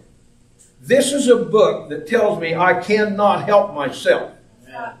self-help book. This is a book that tells me I cannot help myself.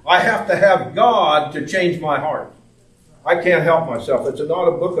 I have to have God to change my heart. I can't help myself. It's not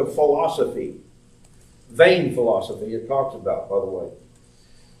a book of philosophy. Vain philosophy, it talks about, by the way.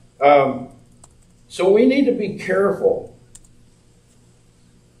 So we need to be careful.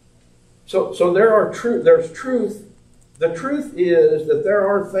 So there's truth. The truth is that there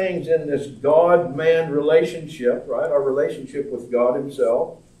are things in this God-man relationship, right, our relationship with God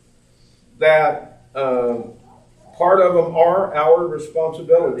himself, that part of them are our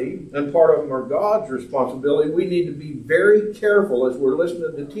responsibility and part of them are God's responsibility. We need to be very careful as we're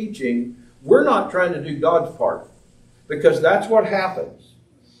listening to teaching. We're not trying to do God's part, because that's what happens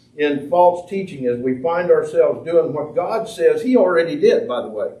in false teaching, is we find ourselves doing what God says he already did, by the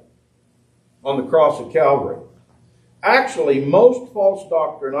way, on the cross of Calvary. Actually, most false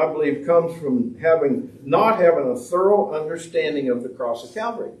doctrine, I believe, comes from not having a thorough understanding of the cross of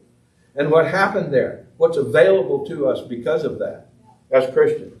Calvary and what happened there, what's available to us because of that as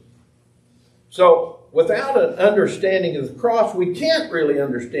Christians. So, without an understanding of the cross, we can't really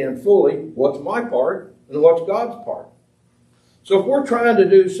understand fully what's my part and what's God's part. So if we're trying to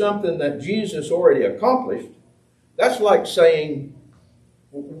do something that Jesus already accomplished, that's like saying,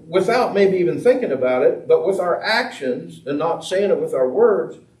 without maybe even thinking about it, but with our actions and not saying it with our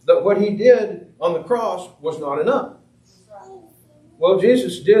words, that what he did on the cross was not enough. Well,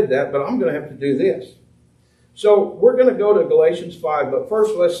 Jesus did that, but I'm going to have to do this. So we're going to go to Galatians 5, but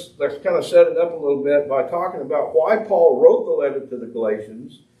first let's kind of set it up a little bit by talking about why Paul wrote the letter to the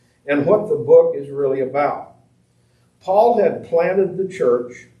Galatians and what the book is really about. Paul had planted the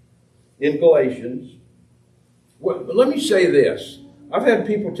church in Galatians. Well, let me say this. I've had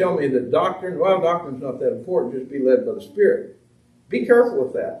people tell me that doctrine's not that important, just be led by the Spirit. Be careful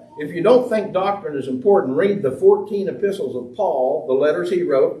with that. If you don't think doctrine is important, read the 14 epistles of Paul, the letters he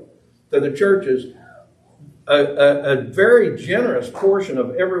wrote to the churches. A very generous portion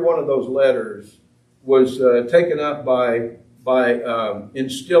of every one of those letters was taken up by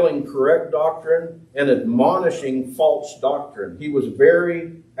instilling correct doctrine and admonishing false doctrine. He was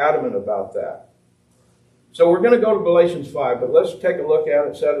very adamant about that. So we're going to go to Galatians 5, but let's take a look at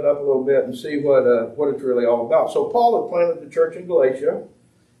it, set it up a little bit, and see what it's really all about. So Paul had planted the church in Galatia.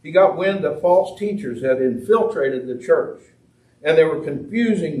 He got wind that false teachers had infiltrated the church, and they were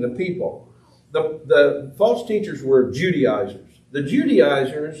confusing the people. The false teachers were Judaizers. The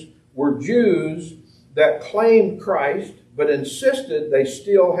Judaizers were Jews that claimed Christ, but insisted they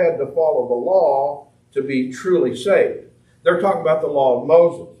still had to follow the law to be truly saved. They're talking about the law of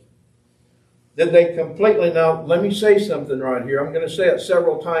Moses. Did they completely? Now, let me say something right here. I'm going to say it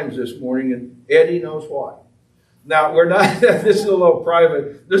several times this morning, and Eddie knows why. Now, we're not, this is a little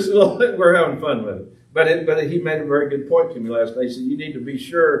private, we're having fun with it. But he made a very good point to me last night. He said, you need to be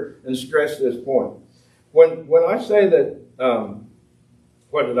sure and stress this point. When I say that,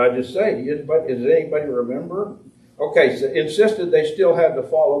 what did I just say? Does anybody remember? Okay, so insisted they still had to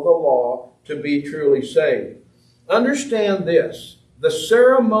follow the law to be truly saved. Understand this. The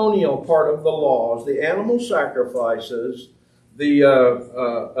ceremonial part of the laws, the animal sacrifices,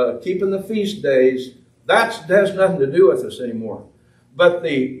 the keeping the feast days, that has nothing to do with us anymore. But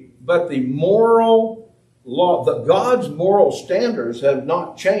the moral law, God's moral standards have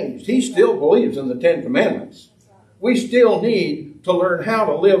not changed. He still believes in the Ten Commandments. We still need to learn how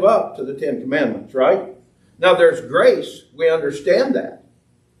to live up to the Ten Commandments, right? Now there's grace. We understand that.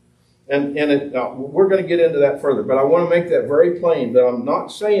 And we're going to get into that further, but I want to make that very plain that I'm not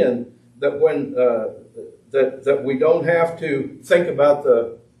saying that when that we don't have to think about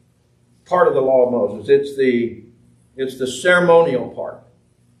the part of the law of Moses. It's the ceremonial part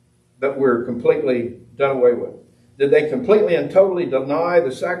that we're completely done away with. Did they completely and totally deny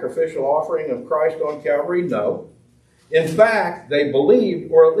the sacrificial offering of Christ on Calvary? No. In fact, they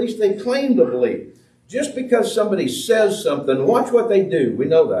believed, or at least they claimed to believe. Just because somebody says something, watch what they do. We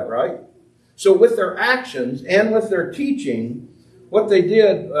know that, right? So with their actions and with their teaching, what they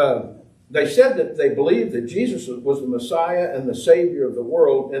did, they said that they believed that Jesus was the Messiah and the Savior of the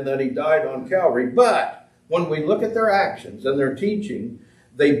world and that he died on Calvary. But when we look at their actions and their teaching,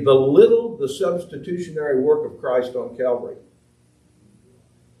 they belittled the substitutionary work of Christ on Calvary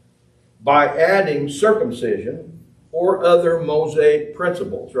by adding circumcision or other Mosaic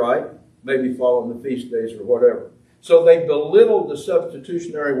principles, right? Maybe following the feast days or whatever. So they belittled the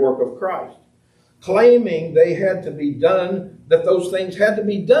substitutionary work of Christ, claiming they had to be done, that those things had to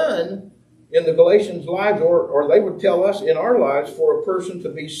be done in the Galatians' lives, or they would tell us in our lives, for a person to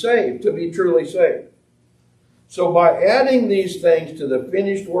be saved, to be truly saved. So by adding these things to the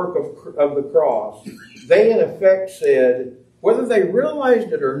finished work of the cross, they in effect said, whether they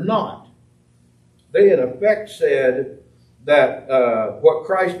realized it or not, they in effect said that what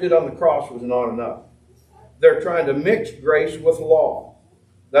Christ did on the cross was not enough. They're trying to mix grace with law.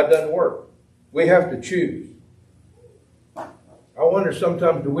 That doesn't work. We have to choose. I wonder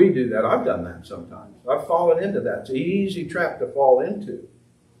sometimes, do we do that? I've done that sometimes. I've fallen into that. It's an easy trap to fall into.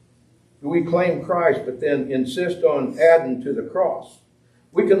 Do we claim Christ but then insist on adding to the cross?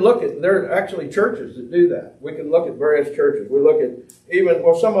 We can look at, there are actually churches that do that. We can look at various churches. We look at even,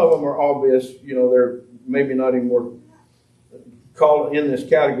 well, some of them are obvious, they're maybe not even more called in this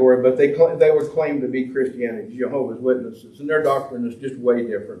category, but they would claim to be Christianity, Jehovah's Witnesses, and their doctrine is just way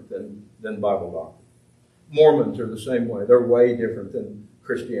different than Bible doctrine. Mormons are the same way. They're way different than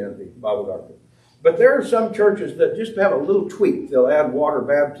Christianity, Bible doctrine. But there are some churches that just have a little tweak. They'll add water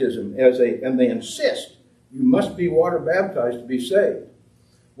baptism and they insist you must be water baptized to be saved.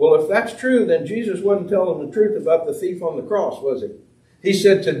 Well, if that's true, then Jesus wasn't telling the truth about the thief on the cross, was he? He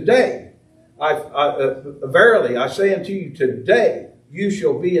said, today, verily, I say unto you, today you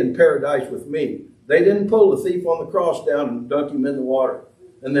shall be in paradise with me. They didn't pull the thief on the cross down and dunk him in the water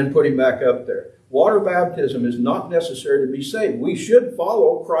and then put him back up there. Water baptism is not necessary to be saved. We should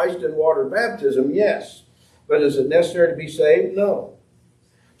follow Christ in water baptism, yes. But is it necessary to be saved? No.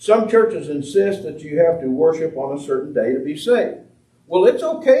 Some churches insist that you have to worship on a certain day to be saved. Well, it's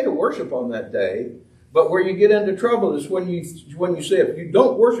okay to worship on that day, but where you get into trouble is when you say if you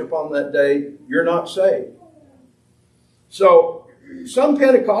don't worship on that day, you're not saved. So some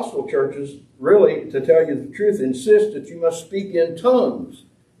Pentecostal churches, really, to tell you the truth, insist that you must speak in tongues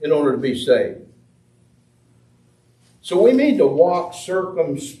in order to be saved. So we need to walk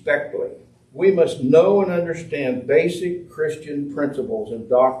circumspectly. We must know and understand basic Christian principles and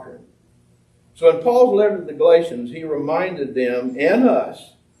doctrine. So in Paul's letter to the Galatians, he reminded them and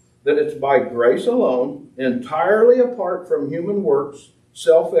us that it's by grace alone, entirely apart from human works,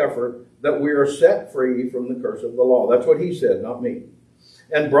 self-effort, that we are set free from the curse of the law. That's what he said, not me.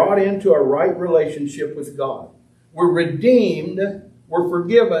 And brought into a right relationship with God. We're redeemed, we're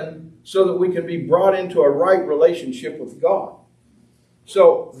forgiven, so that we can be brought into a right relationship with God.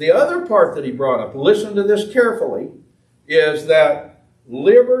 So the other part that he brought up, listen to this carefully, is that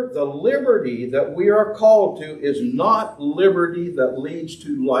the liberty that we are called to is not liberty that leads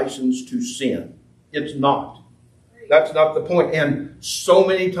to license to sin. It's not. That's not the point. And so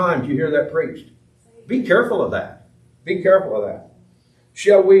many times you hear that preached. Be careful of that. Be careful of that.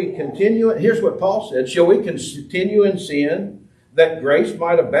 Shall we continue? Here's what Paul said. Shall we continue in sin that grace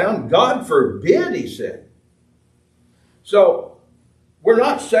might abound? God forbid, he said. So, we're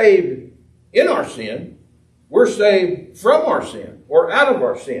not saved in our sin. We're saved from our sin or out of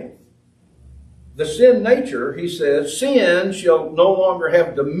our sin. The sin nature, he says, sin shall no longer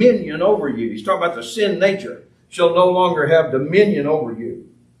have dominion over you. He's talking about the sin nature. Shall no longer have dominion over you.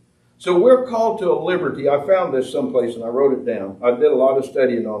 So we're called to a liberty. I found this someplace and I wrote it down. I did a lot of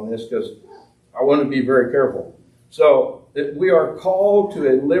studying on this because I want to be very careful. So we are called to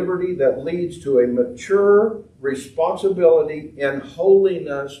a liberty that leads to a mature responsibility and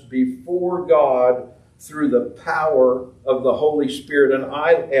holiness before God through the power of the Holy Spirit. And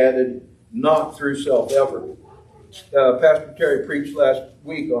I added, not through self-effort. Pastor Terry preached last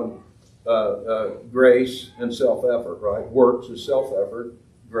week on grace and self-effort, right? Works is self-effort.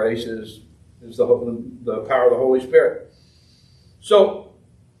 Grace is the power of the Holy Spirit. So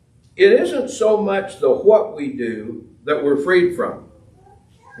it isn't so much the what we do that we're freed from.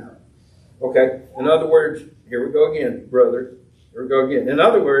 Okay? In other words, here we go again, brother. Here we go again. In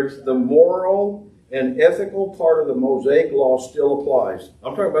other words, the moral and ethical part of the Mosaic law still applies.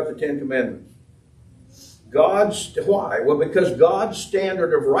 I'm talking about the Ten Commandments. Why? Well, because God's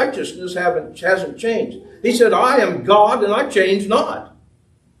standard of righteousness hasn't changed. He said, I am God and I change not.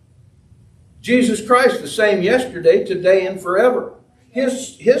 Jesus Christ, the same yesterday, today, and forever.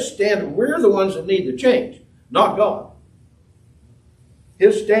 His standard, we're the ones that need to change, not God.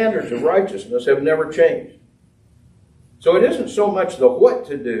 His standards of righteousness have never changed. So it isn't so much the what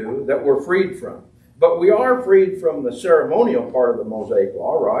to do that we're freed from. But we are freed from the ceremonial part of the Mosaic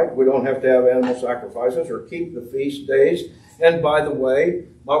law, right? We don't have to have animal sacrifices or keep the feast days. And by the way,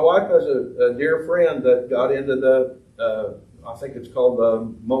 my wife has a dear friend that got into the, I think it's called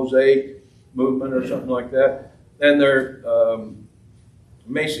the Mosaic movement or something like that. And they're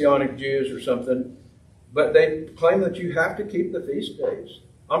Messianic Jews or something. But they claim that you have to keep the feast days.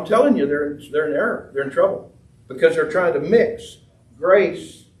 I'm telling you, they're in error. They're in trouble. Because they're trying to mix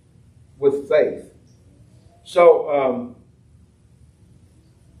grace with faith. So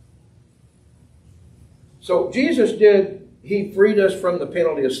Jesus he freed us from the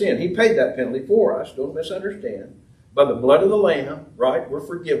penalty of sin. He paid that penalty for us. Don't misunderstand. By the blood of the Lamb, right? We're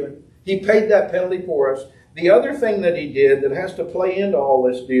forgiven. He paid that penalty for us. The other thing that he did that has to play into all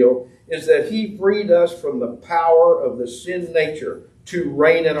this deal is that he freed us from the power of the sin nature to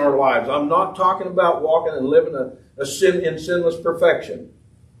reign in our lives. I'm not talking about walking and living in sinless perfection.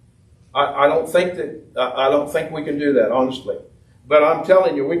 I don't think we can do that, honestly. But I'm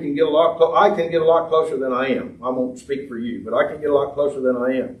telling you, we can get a lot. I can get a lot closer than I am. I won't speak for you, but I can get a lot closer than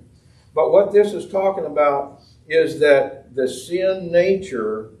I am. But what this is talking about is that the sin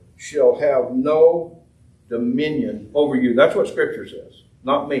nature shall have no dominion over you. That's what Scripture says,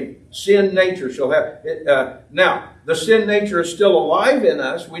 not me. Sin nature shall have. Now, the sin nature is still alive in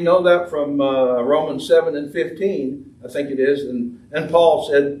us. We know that from Romans 7 and 15. I think it is. And Paul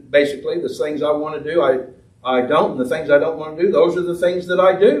said, basically, the things I want to do, I don't. And the things I don't want to do, those are the things that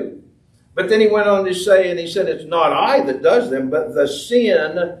I do. But then he went on to say, and he said, it's not I that does them, but the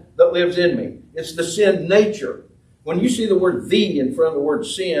sin that lives in me. It's the sin nature. When you see the word "the" in front of the word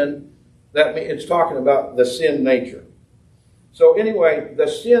sin, that means it's talking about the sin nature. So anyway, the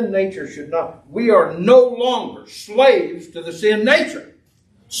sin nature should not. We are no longer slaves to the sin nature.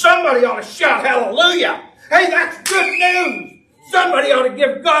 Somebody ought to shout hallelujah. Hey, that's good news. Somebody ought to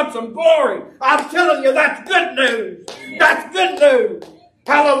give God some glory. I'm telling you, that's good news. That's good news.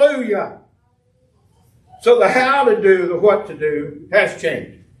 Hallelujah. So the how to do, the what to do has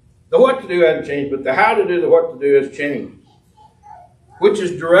changed. The what to do hasn't changed, but the how to do, the what to do has changed. Which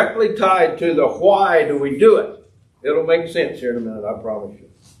is directly tied to the why do we do it. It'll make sense here in a minute, I promise you.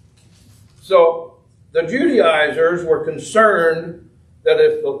 So the Judaizers were concerned that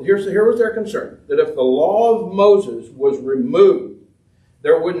here was their concern, that if the law of Moses was removed,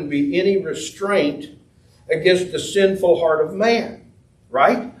 there wouldn't be any restraint against the sinful heart of man,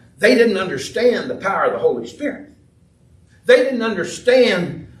 right? They didn't understand the power of the Holy Spirit. They didn't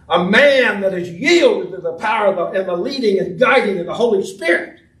understand a man that is yielded to the power and the leading and guiding of the Holy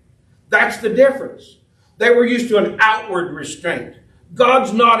Spirit. That's the difference. They were used to an outward restraint.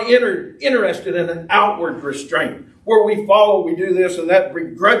 God's not interested in an outward restraint where we follow, we do this and that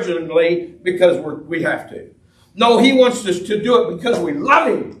begrudgingly because we have to. No, He wants us to do it because we love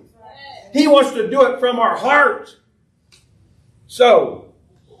Him. He wants to do it from our heart. So,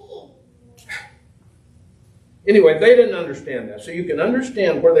 anyway, they didn't understand that. So you can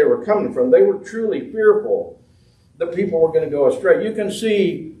understand where they were coming from. They were truly fearful that people were going to go astray. You can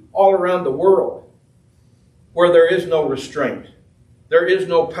see all around the world where there is no restraint. There is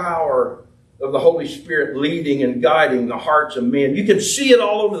no power of the Holy Spirit leading and guiding the hearts of men. You can see it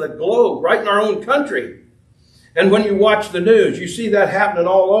all over the globe, right in our own country. And when you watch the news, you see that happening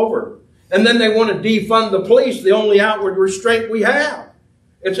all over. And then they want to defund the police, the only outward restraint we have.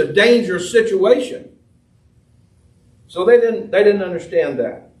 It's a dangerous situation. So they didn't understand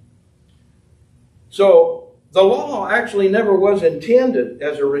that. So the law actually never was intended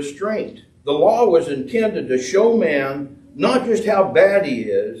as a restraint. The law was intended to show man not just how bad he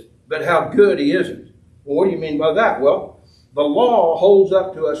is, but how good he isn't. Well, what do you mean by that? Well, the law holds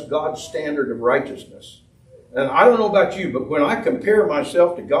up to us God's standard of righteousness. And I don't know about you, but when I compare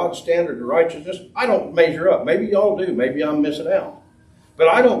myself to God's standard of righteousness, I don't measure up. Maybe y'all do. Maybe I'm missing out. But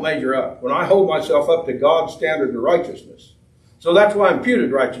I don't measure up when I hold myself up to God's standard of righteousness. So that's why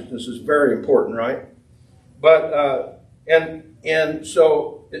imputed righteousness is very important, right? But and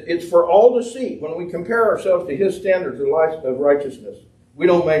so it's for all to see. When we compare ourselves to His standards of righteousness, we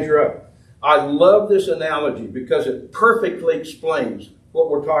don't measure up. I love this analogy because it perfectly explains what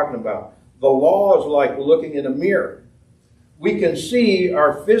we're talking about. The law is like looking in a mirror. We can see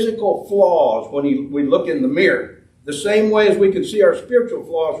our physical flaws when we look in the mirror, the same way as we can see our spiritual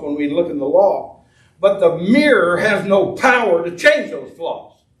flaws when we look in the law. But the mirror has no power to change those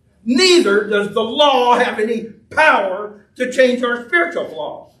flaws. Neither does the law have any power to change our spiritual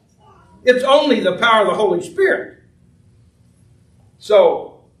flaws. It's only the power of the Holy Spirit.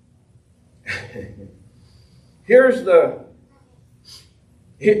 So, here's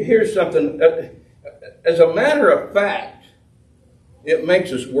something. As a matter of fact, it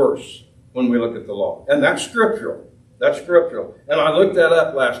makes us worse when we look at the law. And that's scriptural. That's scriptural. And I looked that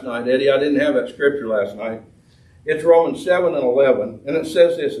up last night, Eddie. I didn't have that scripture last night. It's Romans 7 and 11. And it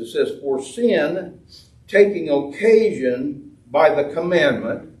says this. It says, for sin, taking occasion by the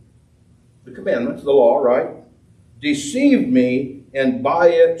commandment, the commandments, the law, right, deceived me, and by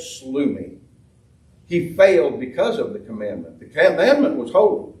it slew me. He failed because of the commandment. The commandment was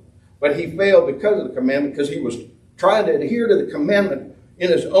holy, but he failed because of the commandment because he was trying to adhere to the commandment in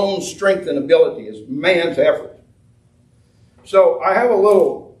his own strength and ability, his man's effort. So I have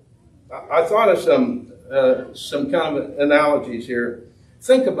I thought of some kind of analogies here.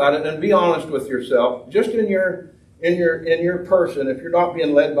 Think about it and be honest with yourself. Just in your person, if you're not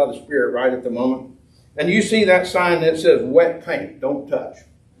being led by the Spirit right at the moment, and you see that sign that says wet paint, don't touch.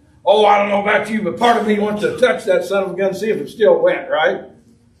 Oh, I don't know about you, but part of me wants to touch that son of a gun and see if it's still wet, right?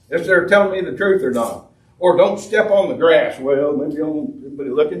 If they're telling me the truth or not. Or don't step on the grass. Well, maybe everybody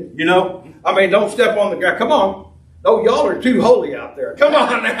looking, don't step on the grass. Come on. Oh, y'all are too holy out there. Come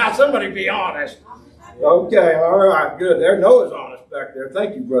on now, somebody be honest. Okay, all right, good. There, Noah's honest back there.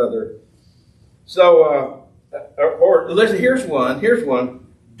 Thank you, brother. So, listen, here's one.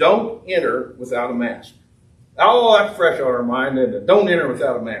 Don't enter without a mask. Oh, that's fresh on our mind, isn't it? Don't enter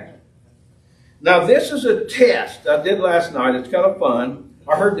without a mask. Now, this is a test I did last night. It's kind of fun.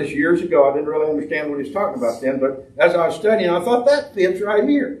 I heard this years ago. I didn't really understand what he's talking about then, but as I was studying, I thought that fits right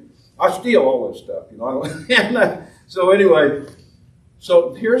here. I steal all this stuff, So anyway,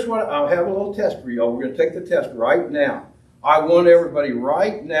 here's what I'll have a little test for y'all. We're going to take the test right now. I want everybody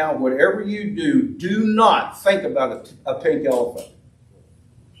right now, whatever you do not think about a pink elephant.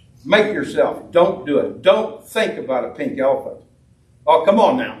 Make yourself. Don't do it. Don't think about a pink elephant. Oh, come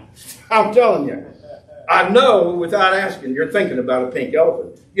on now. I'm telling you. I know without asking you're thinking about a pink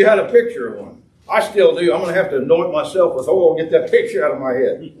elephant. You had a picture of one. I still do. I'm going to have to anoint myself with oil and get that picture out of my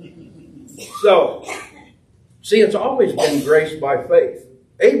head. So, see, it's always been grace by faith.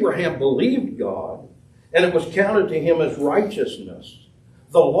 Abraham believed God, and it was counted to him as righteousness.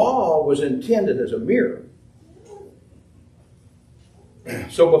 The law was intended as a mirror.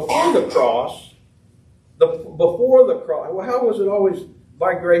 So before the cross, well, how was it always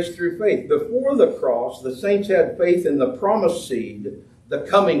by grace through faith? Before the cross, the saints had faith in the promised seed, the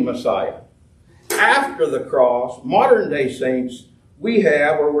coming Messiah. After the cross, modern day saints, we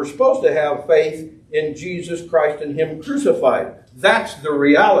have, or we're supposed to have, faith in Jesus Christ and Him crucified. That's the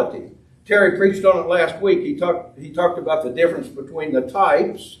reality. Terry preached on it last week. He talked about the difference between the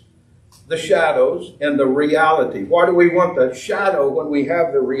types, the shadows, and the reality. Why do we want the shadow when we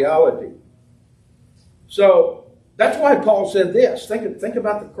have the reality? So that's why Paul said this. Think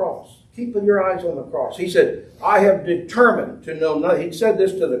about the cross. Keep your eyes on the cross. He said, I have determined to know nothing. He said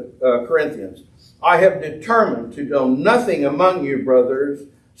this to the Corinthians. I have determined to know nothing among you, brothers,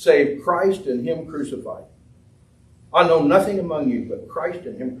 save Christ and Him crucified. I know nothing among you but Christ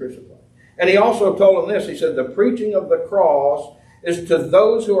and Him crucified. And he also told them this. He said, the preaching of the cross is to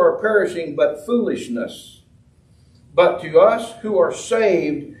those who are perishing but foolishness. But to us who are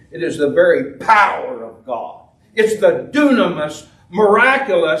saved, it is the very power of God. It's the dunamis,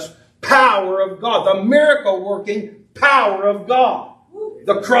 miraculous power of God. The miracle-working power of God.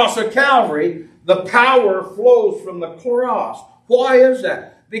 The cross of Calvary, the power flows from the cross. Why is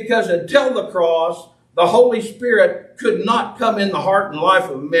that? Because until the cross, the Holy Spirit could not come in the heart and life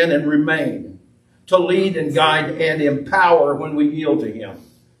of men and remain to lead and guide and empower when we yield to Him.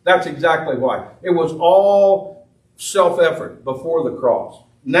 That's exactly why. It was all self-effort before the cross.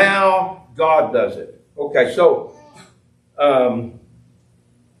 Now God does it. Okay, so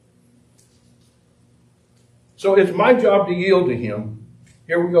it's my job to yield to Him.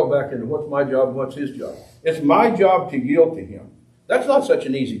 Here we go back into what's my job and what's His job. It's my job to yield to Him. That's not such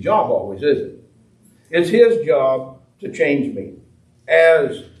an easy job always, is it? It's His job to change me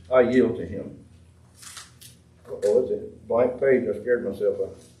as I yield to Him. Oh, it's a blank page. I scared myself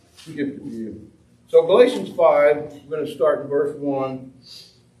up. So Galatians 5, we're going to start in verse 1.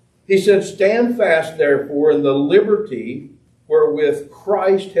 He said, stand fast, therefore, in the liberty wherewith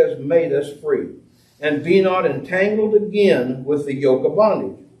Christ has made us free, and be not entangled again with the yoke of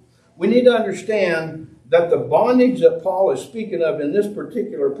bondage. We need to understand that the bondage that Paul is speaking of in this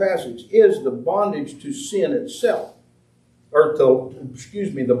particular passage is the bondage to sin itself.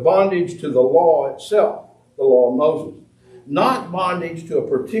 The bondage to the law itself, the law of Moses. Not bondage to a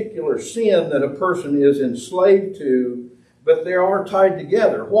particular sin that a person is enslaved to, but they are tied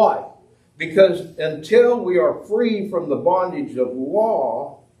together. Why? Because until we are free from the bondage of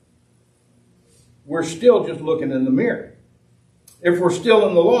law, we're still just looking in the mirror. If we're still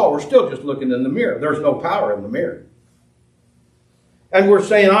in the law, we're still just looking in the mirror. There's no power in the mirror. And we're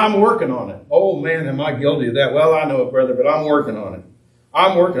saying, I'm working on it. Oh man, am I guilty of that? Well, I know it, brother, but I'm working on it.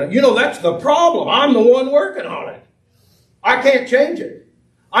 I'm working on it. You know, that's the problem. I'm the one working on it. I can't change it.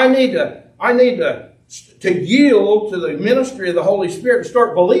 I need to yield to the ministry of the Holy Spirit and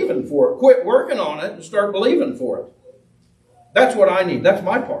start believing for it. Quit working on it and start believing for it. That's what I need. That's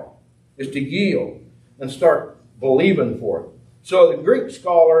my part, is to yield and start believing for it. So the Greek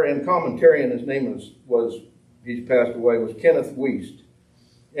scholar and commentarian, his name he's passed away, was Kenneth Wuest.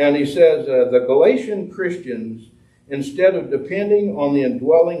 And he says, the Galatian Christians, instead of depending on the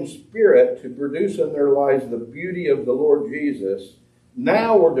indwelling Spirit to produce in their lives the beauty of the Lord Jesus,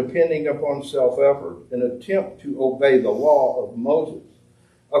 now we're depending upon self-effort, an attempt to obey the law of Moses.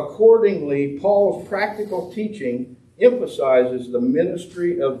 Accordingly, Paul's practical teaching emphasizes the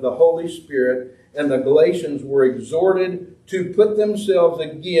ministry of the Holy Spirit, and the Galatians were exhorted to put themselves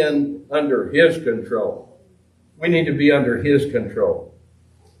again under His control. We need to be under His control.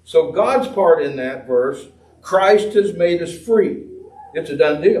 So God's part in that verse, Christ has made us free. It's a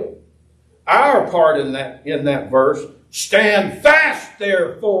done deal. Our part in that verse, stand fast,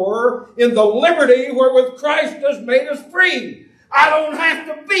 therefore, in the liberty wherewith Christ has made us free. I don't have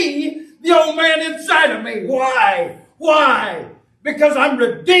to be the old man inside of me. Why? Why? Because I'm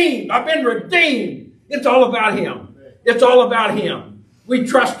redeemed. I've been redeemed. It's all about Him. It's all about Him. We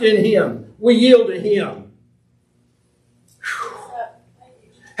trust in Him. We yield to Him.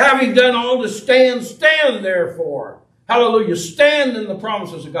 Having done all to stand therefore. Hallelujah. Stand in the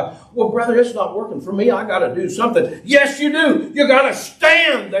promises of God. Well, brother, it's not working for me. I got to do something. Yes, you do. You got to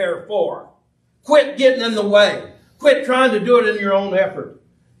stand therefore. Quit getting in the way. Quit trying to do it in your own effort.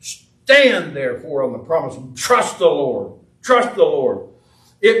 Stand therefore on the promise. Trust the Lord. Trust the Lord.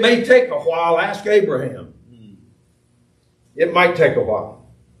 It may take a while. Ask Abraham. It might take a while.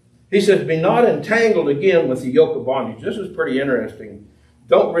 He says, be not entangled again with the yoke of bondage. This is pretty interesting.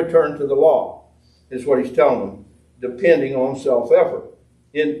 Don't return to the law, is what he's telling them, depending on self-effort.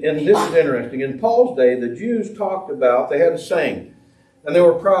 And this is interesting. In Paul's day, the Jews talked about, they had a saying, and they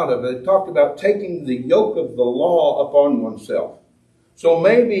were proud of it. They talked about taking the yoke of the law upon oneself. So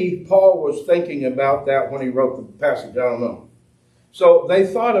maybe Paul was thinking about that when he wrote the passage. I don't know. So they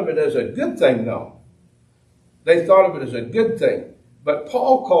thought of it as a good thing, though. They thought of it as a good thing. But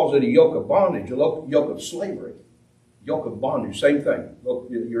Paul calls it a yoke of bondage, a yoke of slavery. Yoke of bondage, same thing. Look,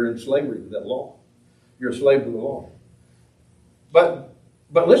 you're in slavery to that law. You're a slave to the law. But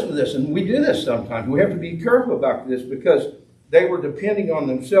listen to this, and we do this sometimes. We have to be careful about this because they were depending on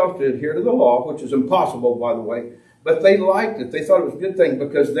themselves to adhere to the law, which is impossible, by the way. But they liked it. They thought it was a good thing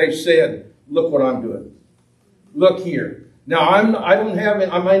because they said, look what I'm doing. Look here. Now,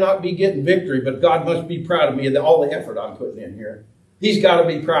 I may not be getting victory, but God must be proud of me and all the effort I'm putting in here. He's got to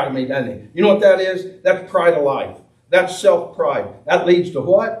be proud of me, doesn't he? You know what that is? That's pride of life. That's self-pride. That leads to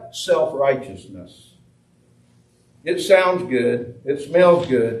what? Self-righteousness. It sounds good. It smells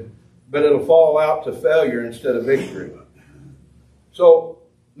good. But it'll fall out to failure instead of victory. So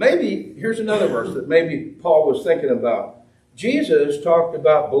maybe, here's another verse that maybe Paul was thinking about. Jesus talked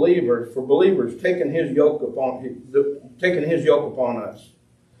about believers taking his yoke upon us,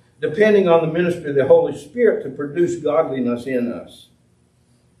 depending on the ministry of the Holy Spirit to produce godliness in us.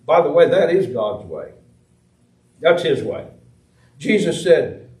 By the way, that is God's way. That's his way. Jesus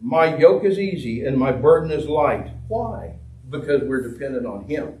said, my yoke is easy and my burden is light. Why? Because we're dependent on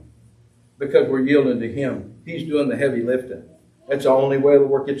him. Because we're yielding to him. He's doing the heavy lifting. That's the only way it'll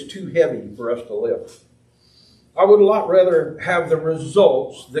work. It's too heavy for us to lift. I would a lot rather have the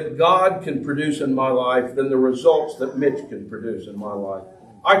results that God can produce in my life than the results that Mitch can produce in my life.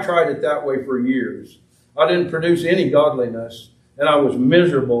 I tried it that way for years. I didn't produce any godliness, and I was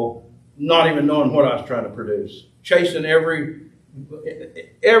miserable, not even knowing what I was trying to produce. Chasing everything,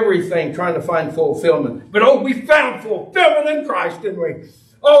 trying to find fulfillment. But we found fulfillment in Christ, didn't we?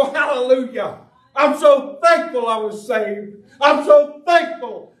 Oh, hallelujah. I'm so thankful I was saved. I'm so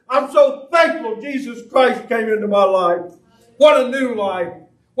thankful Jesus Christ came into my life. What a new life.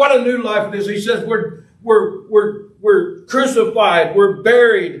 What a new life it is. He says we're crucified, we're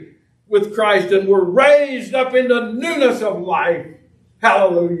buried with Christ, and we're raised up into newness of life.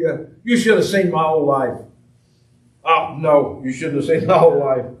 Hallelujah. You should have seen my whole life. Oh, no, you shouldn't have seen my whole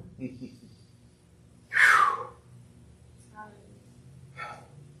life.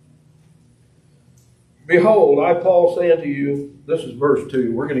 Behold, I, Paul, say unto you, this is verse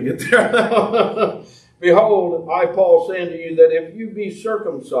 2, we're going to get there. Behold, I, Paul, say unto you, that if you be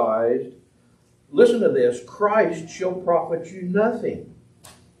circumcised, listen to this, Christ shall profit you nothing.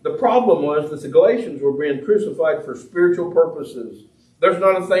 The problem was that the Galatians were being crucified for spiritual purposes. There's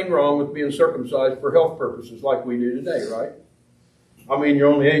not a thing wrong with being circumcised for health purposes like we do today, right? I mean,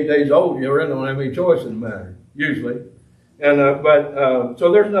 you're only 8 days old, you really don't have any choice in the matter, usually.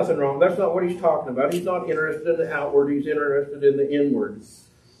 So there's nothing wrong. That's not what he's talking about. He's not interested in the outward. He's interested in the inward.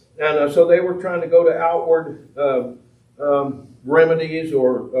 And so they were trying to go to outward remedies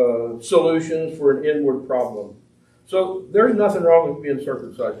or solutions for an inward problem. So there's nothing wrong with being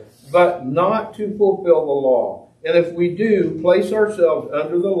circumcised, but not to fulfill the law. And if we do place ourselves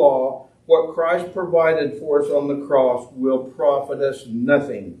under the law, what Christ provided for us on the cross will profit us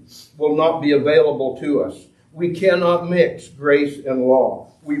nothing, will not be available to us. We cannot mix grace and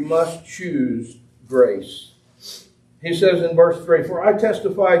law. We must choose grace. He says in verse 3, for I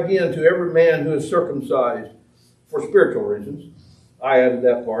testify again to every man who is circumcised for spiritual reasons. I added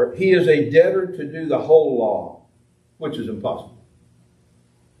that part. He is a debtor to do the whole law, which is impossible.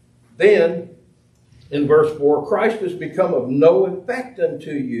 Then, in verse 4, Christ has become of no effect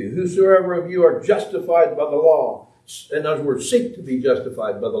unto you. Whosoever of you are justified by the law, in other words, seek to be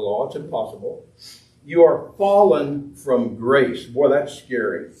justified by the law, it's impossible. You are fallen from grace. Boy, that's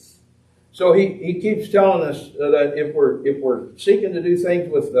scary. So he keeps telling us that if we're seeking to do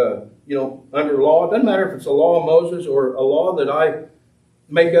things with under law, it doesn't matter if it's a law of Moses or a law that I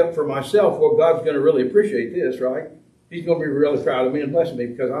make up for myself. Well, God's going to really appreciate this, right? He's going to be really proud of me and bless me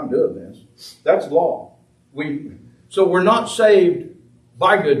because I'm doing this. That's law. So we're not saved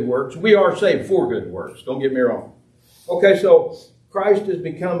by good works. We are saved for good works. Don't get me wrong. Okay, so Christ has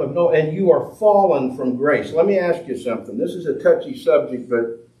become of no, and you are fallen from grace. Let me ask you something. This is a touchy subject,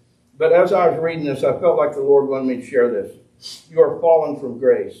 but as I was reading this, I felt like the Lord wanted me to share this. You are fallen from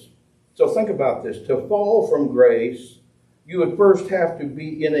grace. So think about this. To fall from grace, you would first have to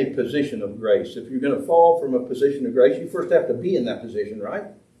be in a position of grace. If you're going to fall from a position of grace, you first have to be in that position, right?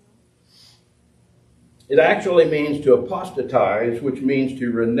 It actually means to apostatize, which means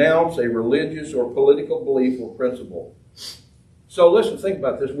to renounce a religious or political belief or principle. So listen, think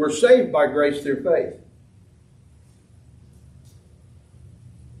about this. We're saved by grace through faith.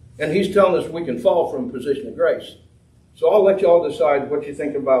 And he's telling us we can fall from a position of grace. So I'll let you all decide what you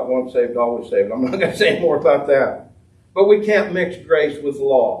think about once saved, always saved. I'm not going to say more about that. But we can't mix grace with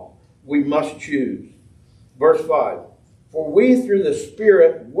law. We must choose. Verse 5. For we through the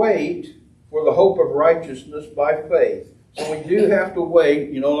Spirit wait for the hope of righteousness by faith. So we do have to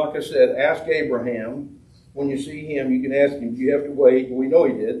wait. Like I said, ask Abraham. When you see him, you can ask him, do you have to wait? We know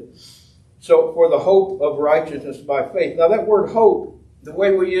he did. So for the hope of righteousness by faith. Now that word hope, the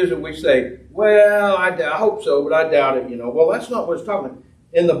way we use it, we say, well, I hope so, but I doubt it. Well, that's not what it's talking about.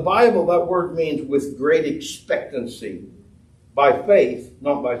 In the Bible, that word means with great expectancy. By faith,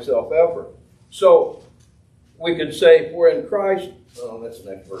 not by self-effort. So we could say, for in Christ, that's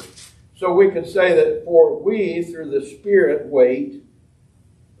the next verse. So we could say that for we, through the Spirit, wait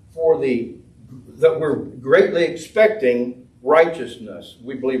for that we're greatly expecting righteousness.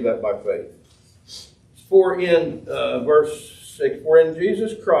 We believe that by faith. For in verse 6, for in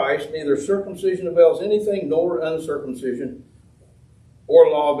Jesus Christ neither circumcision avails anything nor uncircumcision or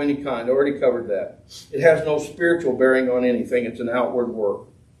law of any kind. I already covered that. It has no spiritual bearing on anything. It's an outward work.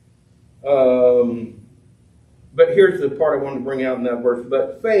 But here's the part I wanted to bring out in that verse.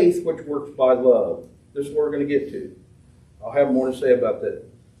 But faith which works by love. This is what we're going to get to. I'll have more to say about that.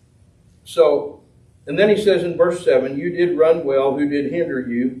 So, and then he says in verse 7, you did run well. Who did hinder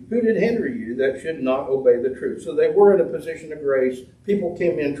you? Who did hinder you that should not obey the truth? So they were in a position of grace. People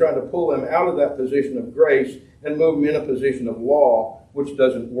came in trying to pull them out of that position of grace and move them in a position of law, which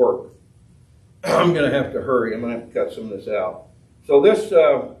doesn't work. I'm going to have to hurry. I'm going to have to cut some of this out. So this,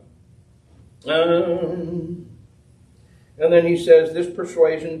 and then he says, this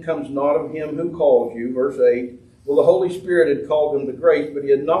persuasion comes not of him who calls you. Verse 8, well, the Holy Spirit had called them to grace, but he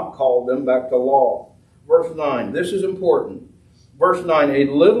had not called them back to law. Verse 9, this is important. Verse 9, a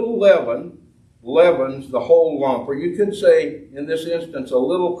little leaven leavens the whole lump. Or you could say, in this instance, a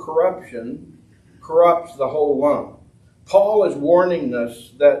little corruption corrupts the whole lump. Paul is warning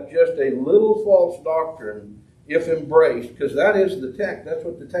us that just a little false doctrine, if embraced, because that is the text, that's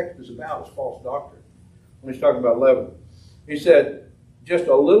what the text is about, is false doctrine. When he's talking about leaven. He said, just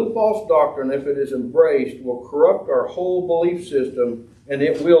a little false doctrine, if it is embraced, will corrupt our whole belief system, and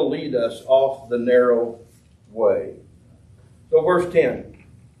it will lead us off the narrow way. So verse 10,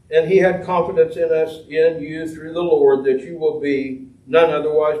 and he had confidence in us, in you, through the Lord, that you will be none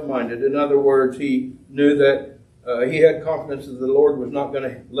otherwise minded. In other words, he knew that he had confidence that the Lord was not going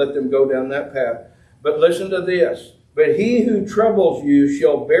to let them go down that path. But listen to this. But he who troubles you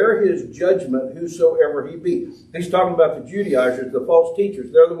shall bear his judgment, whosoever he be. He's talking about the Judaizers, the false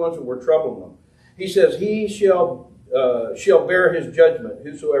teachers. They're the ones that were troubling them. He says, he shall bear his judgment,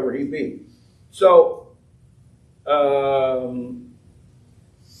 whosoever he be. So, the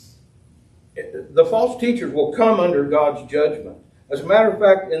false teachers will come under God's judgment. As a matter of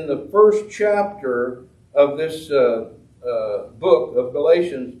fact, in the first chapter of this book of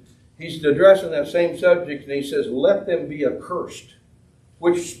Galatians, he's addressing that same subject, and he says, let them be accursed,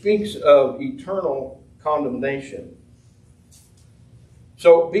 which speaks of eternal condemnation.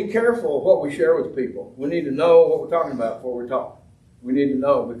 So be careful of what we share with people. We need to know what we're talking about before we talk. We need to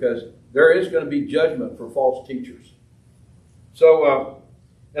know, because there is going to be judgment for false teachers. So,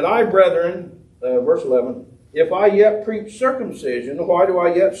 and I, brethren, verse 11, if I yet preach circumcision, why do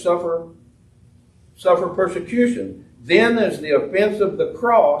I yet suffer persecution? Then as the offense of the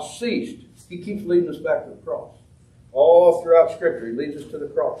cross ceased. He keeps leading us back to the cross. All throughout Scripture, he leads us to the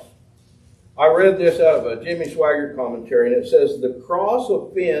cross. I read this out of a Jimmy Swaggart commentary, and it says, the cross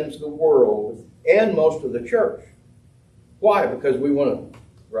offends the world and most of the church. Why? Because we want to,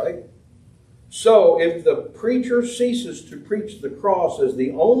 right? So if the preacher ceases to preach the cross as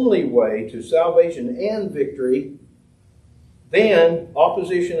the only way to salvation and victory, then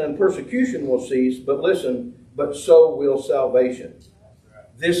opposition and persecution will cease. But listen, but so will salvation.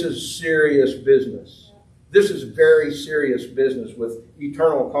 This is serious business. This is very serious business with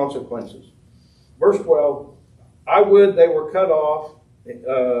eternal consequences. Verse 12, I would they were cut off,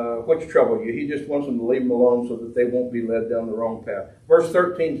 which trouble you. He just wants them to leave them alone so that they won't be led down the wrong path. Verse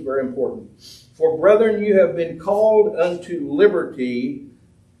 13 is very important. For brethren, you have been called unto liberty.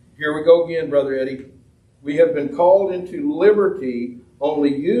 Here we go again, Brother Eddie. We have been called into liberty,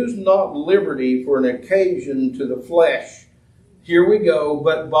 only use not liberty for an occasion to the flesh. Here we go.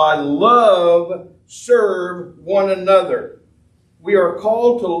 But by love serve one another. We are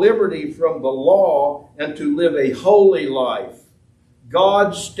called to liberty from the law and to live a holy life.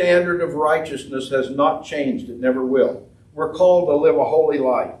 God's standard of righteousness has not changed. It never will. We're called to live a holy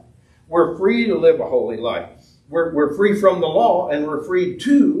life. We're free to live a holy life. We're free from the law, and we're free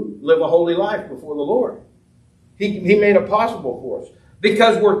to live a holy life before the Lord. He made it possible for us.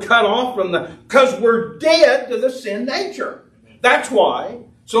 Because we're cut off from because we're dead to the sin nature. That's why.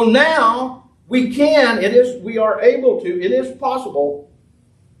 So now we are able to, it is possible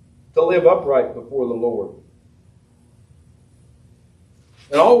to live upright before the Lord.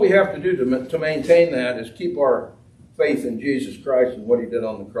 And all we have to do to maintain that is keep our faith in Jesus Christ and what he did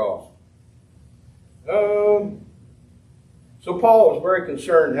on the cross. So Paul is very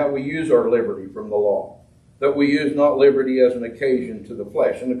concerned how we use our liberty from the law. That we use not liberty as an occasion to the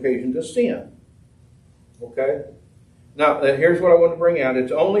flesh, an occasion to sin. Okay? Now, here's what I want to bring out.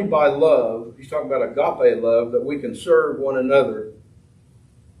 It's only by love, he's talking about agape love, that we can serve one another.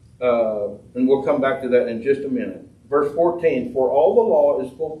 And we'll come back to that in just a minute. Verse 14, for all the law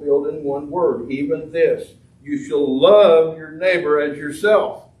is fulfilled in one word, even this, you shall love your neighbor as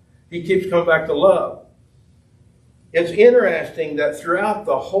yourself. He keeps coming back to love. It's interesting that throughout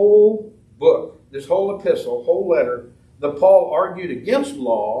the whole book, this whole epistle, whole letter, that Paul argued against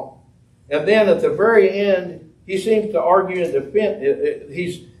law, and then at the very end, he seems to argue in defense.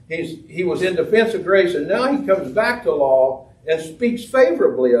 He was in defense of grace, and now he comes back to law and speaks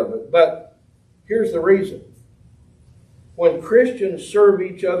favorably of it. But here's the reason. When Christians serve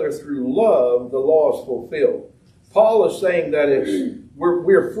each other through love, the law is fulfilled. Paul is saying that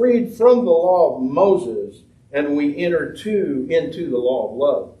we're freed from the law of Moses, and we enter into the law of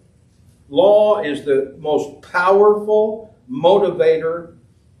love. Law is the most powerful motivator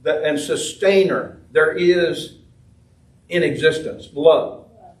and sustainer there is in existence. Love.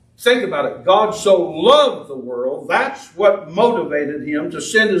 Think about it. God so loved the world, that's what motivated him to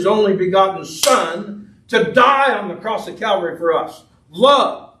send his only begotten Son to die on the cross of Calvary for us.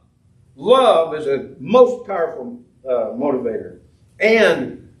 Love. Love is a most powerful motivator.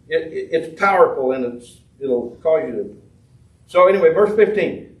 And it's powerful and it'll cause you to... So anyway, verse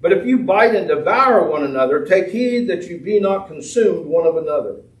 15. But if you bite and devour one another, take heed that you be not consumed one of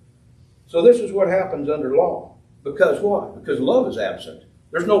another. So this is what happens under law. Because what? Because love is absent.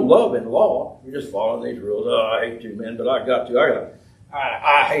 There's no love in law. You're just following these rules. Oh, I hate to, man, but I got to.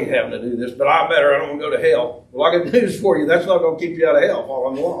 I hate having to do this, but I don't want to go to hell. Well, I got news for you. That's not going to keep you out of hell,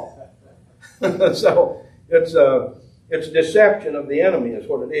 following the law. So it's deception of the enemy is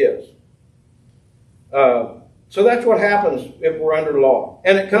what it is. So that's what happens if we're under law.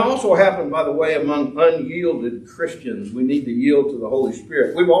 And it can also happen, by the way, among unyielded Christians. We need to yield to the Holy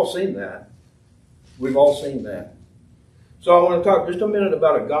Spirit. We've all seen that. We've all seen that. So I want to talk just a minute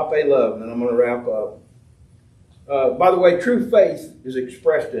about agape love, and then I'm going to wrap up. By the way, true faith is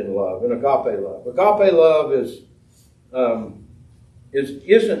expressed in love, in agape love. Agape love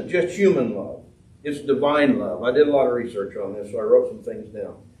isn't just human love. It's divine love. I did a lot of research on this, so I wrote some things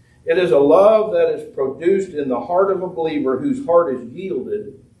down. It is a love that is produced in the heart of a believer whose heart is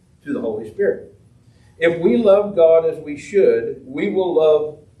yielded to the Holy Spirit. If we love God as we should, we will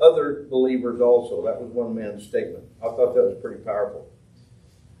love other believers also. That was one man's statement. I thought that was pretty powerful.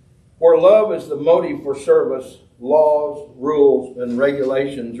 Where love is the motive for service, laws, rules, and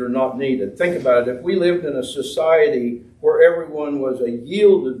regulations are not needed. Think about it. If we lived in a society where everyone was a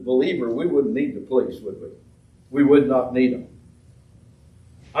yielded believer, we wouldn't need the police, would we? We would not need them.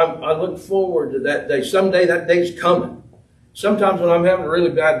 I look forward to that day. Someday that day's coming. Sometimes when I'm having a really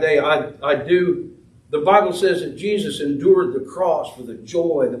bad day, I do. The Bible says that Jesus endured the cross for the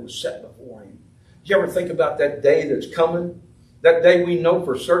joy that was set before him. Do you ever think about that day that's coming? That day we know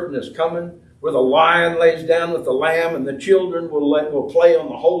for certain is coming, where the lion lays down with the lamb and the children will play on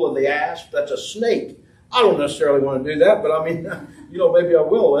the hole of the asp. That's a snake. I don't necessarily want to do that, but I mean, maybe I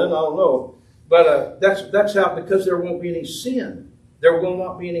will then. I don't know. But that's how, because there won't be any sin. There will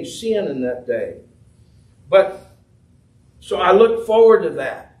not be any sin in that day. But, so I look forward to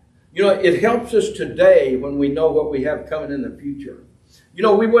that. It helps us today when we know what we have coming in the future.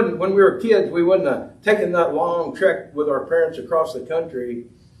 When we were kids, we wouldn't have taken that long trek with our parents across the country.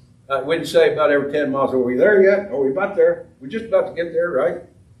 We'd say about every 10 miles, are we there yet? Are we about there? We're just about to get there, right?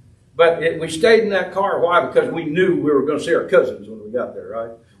 But we stayed in that car. Why? Because we knew we were going to see our cousins when we got there,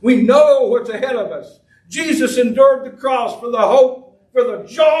 right? We know what's ahead of us. Jesus endured the cross for the hope, for the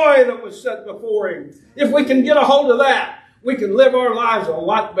joy that was set before him. If we can get a hold of that, we can live our lives a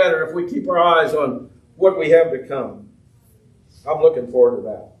lot better if we keep our eyes on what we have to come. I'm looking forward to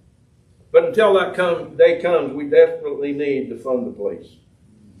that. But until that day comes, we desperately need to fund the police.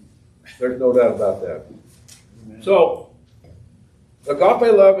 There's no doubt about that. Amen. So,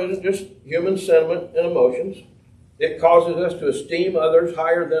 agape love isn't just human sentiment and emotions. It causes us to esteem others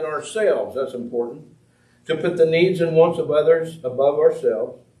higher than ourselves. That's important. To put the needs and wants of others above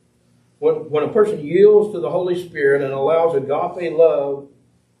ourselves. When a person yields to the Holy Spirit and allows agape love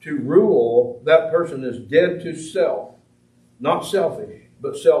to rule, that person is dead to self. Not selfish,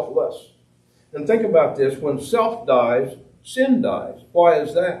 but selfless. And think about this. When self dies, sin dies. Why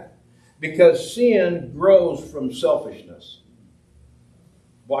is that? Because sin grows from selfishness.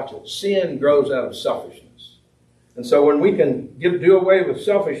 Watch it. Sin grows out of selfishness. And so when we can do away with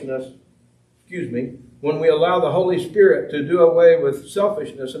selfishness, when we allow the Holy Spirit to do away with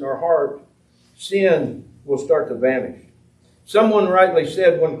selfishness in our heart, sin will start to vanish. Someone rightly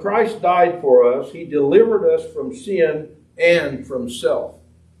said, when Christ died for us, he delivered us from sin and from self.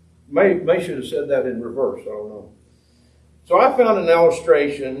 May should have said that in reverse, I don't know. So I found an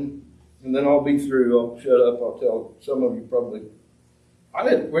illustration, and then I'll be through. I'll shut up. I'll tell some of you probably.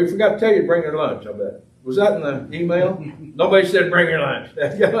 We forgot to tell you to bring your lunch, I bet. Was that in the email? Nobody said bring your lunch.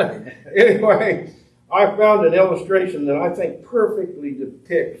 Anyway, I found an illustration that I think perfectly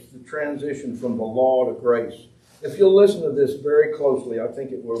depicts the transition from the law to grace. If you'll listen to this very closely, I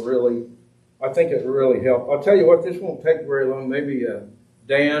think it will really help. I'll tell you what, this won't take very long. Maybe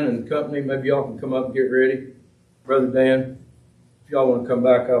Dan and company, maybe y'all can come up and get ready. Brother Dan, if y'all want to come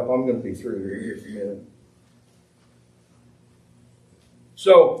back up, I'm going to be through here in just a minute.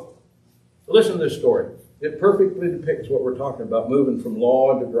 So, listen to this story. It perfectly depicts what we're talking about, moving from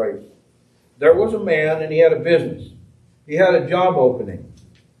law into grace. There was a man, and he had a business. He had a job opening.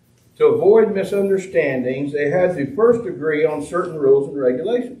 To avoid misunderstandings, they had to first agree on certain rules and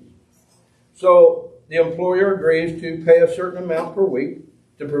regulations. So, the employer agrees to pay a certain amount per week,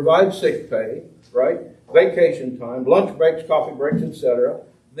 to provide sick pay, right? Vacation time, lunch breaks, coffee breaks, etc.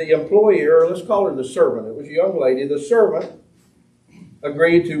 The employer, let's call her the servant. It was a young lady. The servant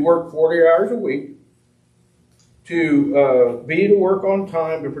agreed to work 40 hours a week, to be to work on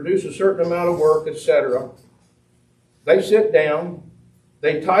time, to produce a certain amount of work, etc. They sit down,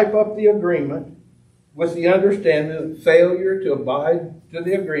 they type up the agreement with the understanding that failure to abide to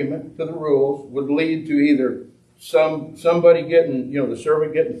the agreement, to the rules, would lead to either somebody getting, the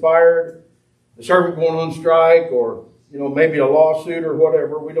servant getting fired, the servant going on strike, or, maybe a lawsuit or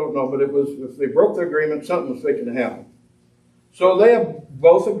whatever. We don't know, but it was, if they broke the agreement, something was fixing to happen. So they have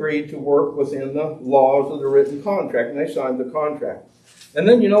both agreed to work within the laws of the written contract, and they signed the contract. And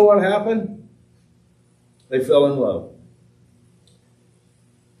then you know what happened? They fell in love.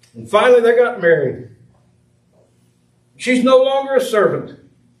 And finally they got married. She's no longer a servant.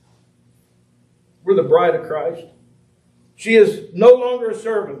 We're the bride of Christ. She is no longer a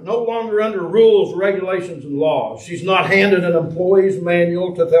servant, no longer under rules, regulations, and laws. She's not handed an employee's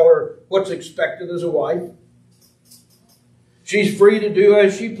manual to tell her what's expected as a wife. She's free to do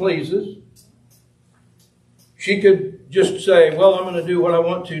as she pleases. She could just say, well, I'm going to do what I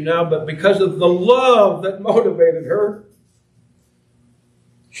want to now, but because of the love that motivated her,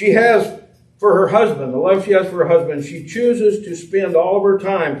 she has for her husband, the love she has for her husband, she chooses to spend all of her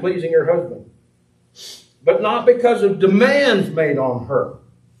time pleasing her husband. But not because of demands made on her.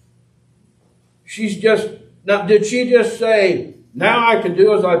 Now, did she just say, now I can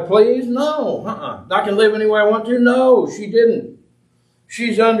do as I please? No. I can live any way I want to? No, she didn't.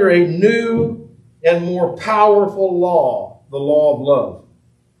 She's under a new and more powerful law, the law of love.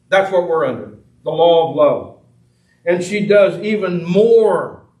 That's what we're under, the law of love. And she does even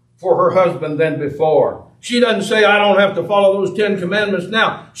more for her husband than before. She doesn't say, I don't have to follow those 10 commandments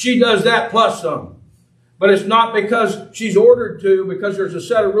now. She does that plus some. But it's not because she's ordered to, because there's a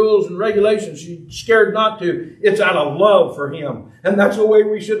set of rules and regulations she's scared not to. It's out of love for him. And that's the way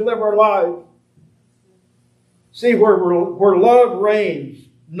we should live our lives. See, where love reigns,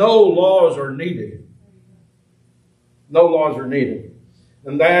 no laws are needed. No laws are needed.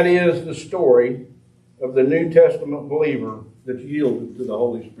 And that is the story of the New Testament believer that's yielded to the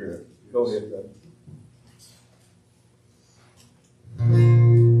Holy Spirit. Go ahead, Doug.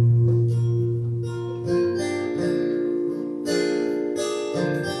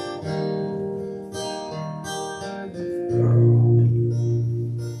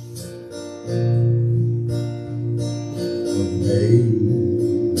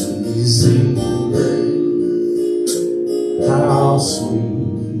 Amazing grace, how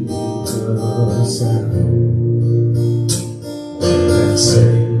sweet the sound that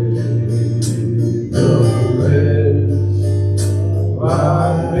saved the wretch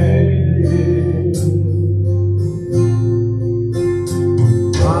like me.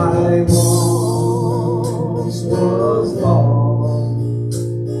 I once was lost,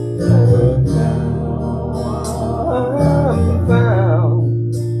 but now I'm found.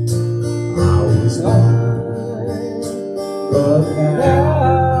 I was blind, but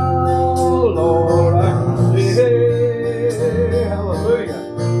now, Lord, I'm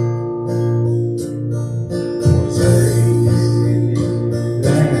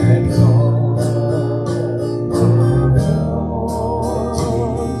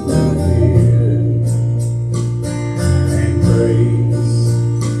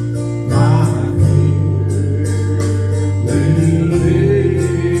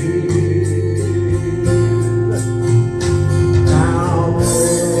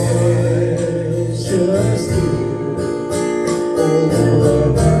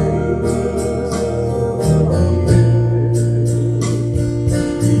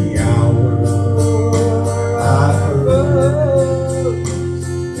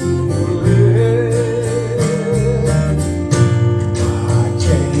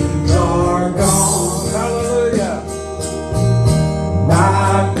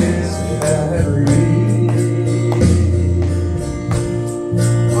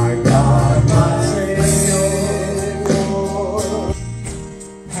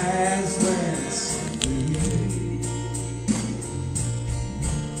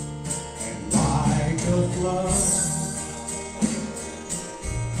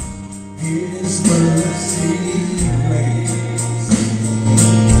His mercy reigns.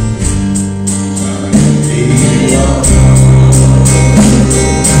 He loves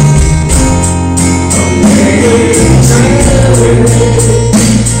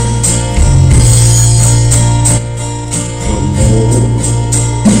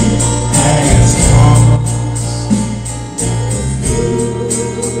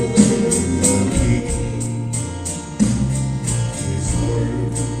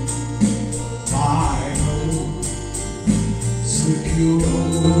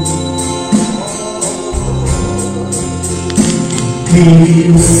He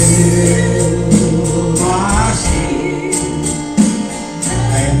will my shield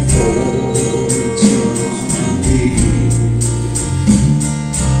and fortune be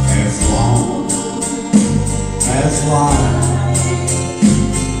as long as life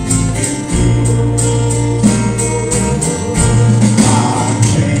endures. My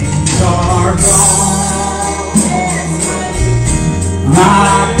chains are gone,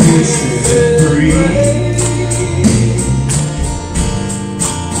 my peace is free.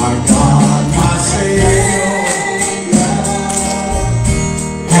 My God, my Savior,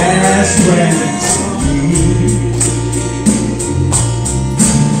 has ransomed me,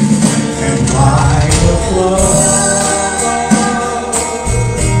 and like a flood,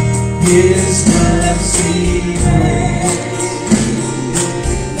 His mercy reigns.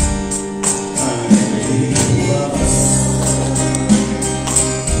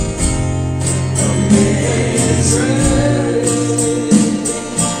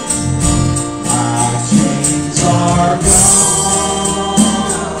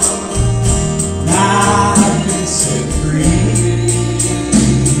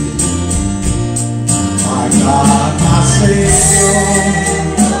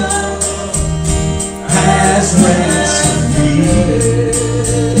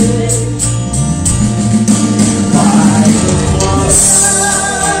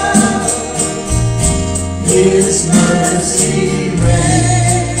 His mercy reigns.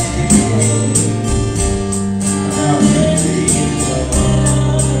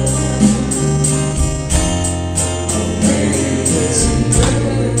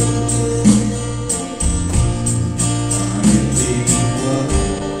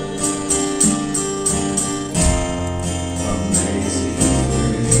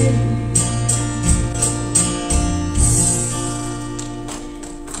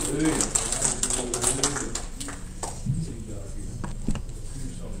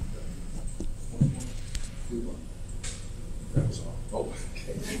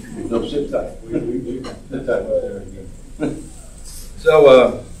 No, sit tight. Sit tight right there again. So,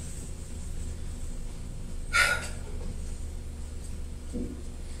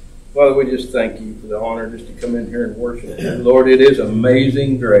 Father, we just thank you for the honor just to come in here and worship you. Lord, it is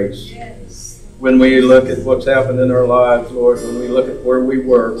amazing grace. Yes. When we look at what's happened in our lives, Lord, when we look at where we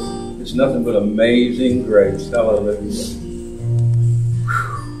were, it's nothing but amazing grace. Hallelujah.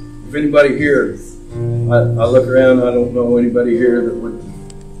 If anybody here, I look around, I don't know anybody here that would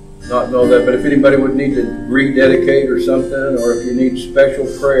not know that, but if anybody would need to rededicate or something, or if you need special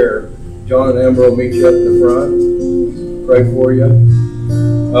prayer, John and Amber will meet you up in the front, pray for you.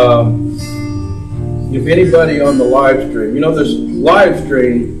 If anybody on the live stream, you know this live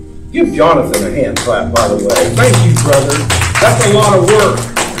stream, give Jonathan a hand clap, by the way. Thank you, brother. That's a lot of work.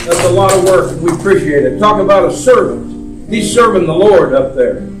 That's a lot of work, and we appreciate it. Talk about a servant. He's serving the Lord up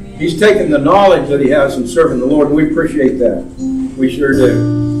there. He's taking the knowledge that he has in serving the Lord, and we appreciate that. We sure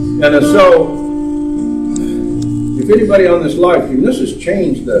do. And so, if anybody on this live stream, this has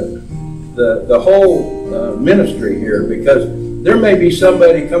changed the whole ministry here, because there may be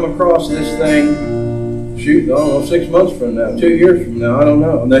somebody come across this thing, shoot, I don't know, 6 months from now, 2 years from now, I don't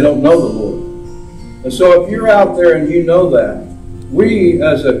know, and they don't know the Lord. And so if you're out there and you know that, we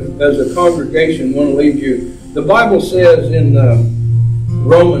as a congregation want to lead you. The Bible says in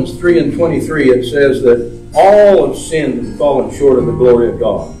Romans 3:23, it says that all have sinned and fallen short of the glory of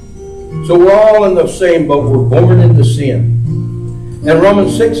God. So we're all in the same boat. We're born into sin. And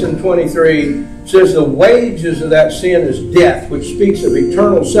Romans 6:23 says the wages of that sin is death, which speaks of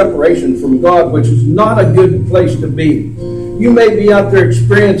eternal separation from God, which is not a good place to be. You may be out there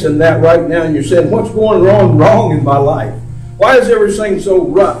experiencing that right now, and you're saying, what's going wrong in my life? Why is everything so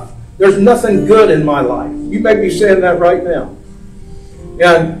rough? There's nothing good in my life. You may be saying that right now.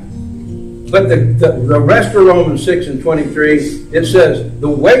 But the rest of Romans 6:23, it says, the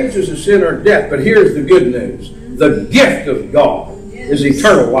wages of sin are death, but here's the good news. The gift of God is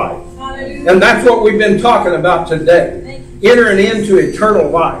eternal life. And that's what we've been talking about today. Entering into eternal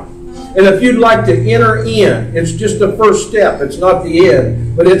life. And if you'd like to enter in, it's just the first step. It's not the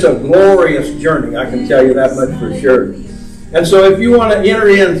end, but it's a glorious journey. I can tell you that much for sure. And so if you want to enter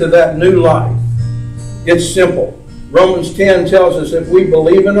into that new life, it's simple. Romans 10 tells us if we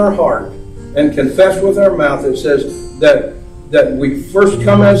believe in our heart and confess with our mouth, it says that we first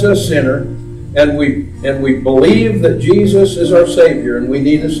come as a sinner, and we believe that Jesus is our Savior and we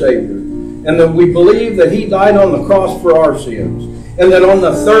need a Savior. And that we believe that He died on the cross for our sins. And that on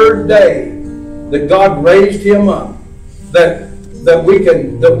the third day that God raised Him up, that we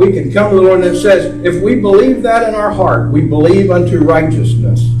can come to the Lord. And it says, if we believe that in our heart, we believe unto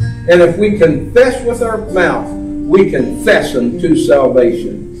righteousness. And if we confess with our mouth, we confess unto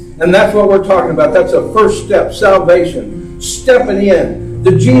salvation. And that's what we're talking about. That's a first step, salvation. Stepping in.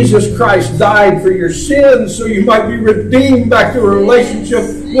 That Jesus Christ died for your sins so you might be redeemed back to a relationship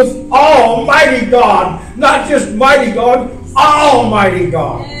with Almighty God. Not just mighty God, Almighty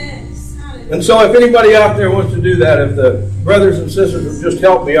God. And so if anybody out there wants to do that, if the brothers and sisters would just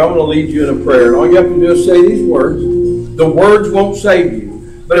help me, I'm going to lead you in a prayer. And all you have to do is say these words. The words won't save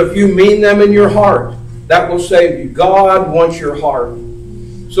you. But if you mean them in your heart, that will save you. God wants your heart.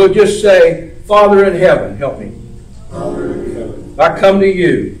 So just say, Father in heaven, help me. Father in heaven, I come to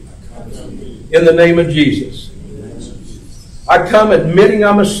you in the name of Jesus. I come admitting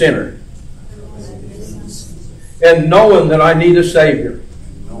I'm a sinner and knowing that I need a Savior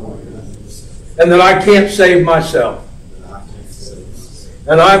and that I can't save myself.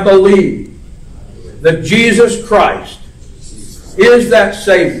 And I believe that Jesus Christ is that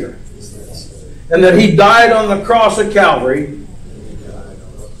Savior and that He died on the cross of Calvary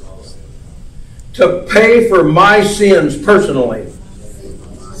to pay for my sins personally.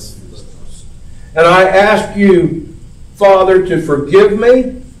 And I ask you, Father, to forgive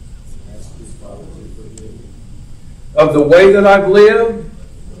me of the way that I've lived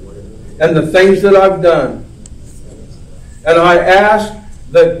and the things that I've done. And I ask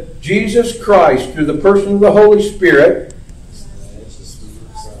that Jesus Christ, through the person of the Holy Spirit,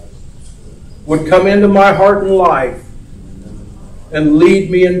 would come into my heart and life and lead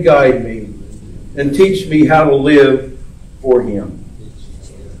me and guide me and teach me how to live for Him.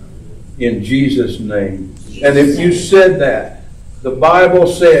 In Jesus' name. And if you said that, the Bible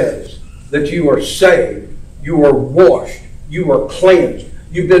says that you are saved, you are washed, you are cleansed,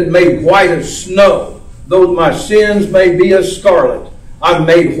 you've been made white as snow. Though my sins may be as scarlet, I'm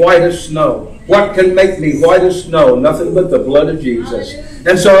made white as snow. What can make me white as snow? Nothing but the blood of Jesus.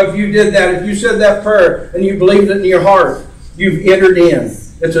 And so if you did that, if you said that prayer and you believed it in your heart, you've entered in.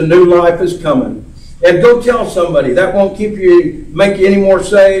 It's a new life is coming. And go tell somebody. That won't make you any more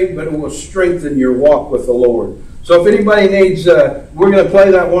saved, but it will strengthen your walk with the Lord. So if anybody needs, we're going to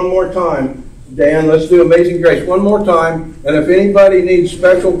play that one more time. Dan, let's do Amazing Grace one more time. And if anybody needs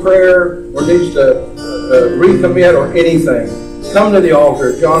special prayer or needs to recommit or anything, come to the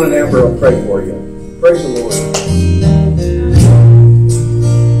altar. John and Amber will pray for you. Praise the Lord.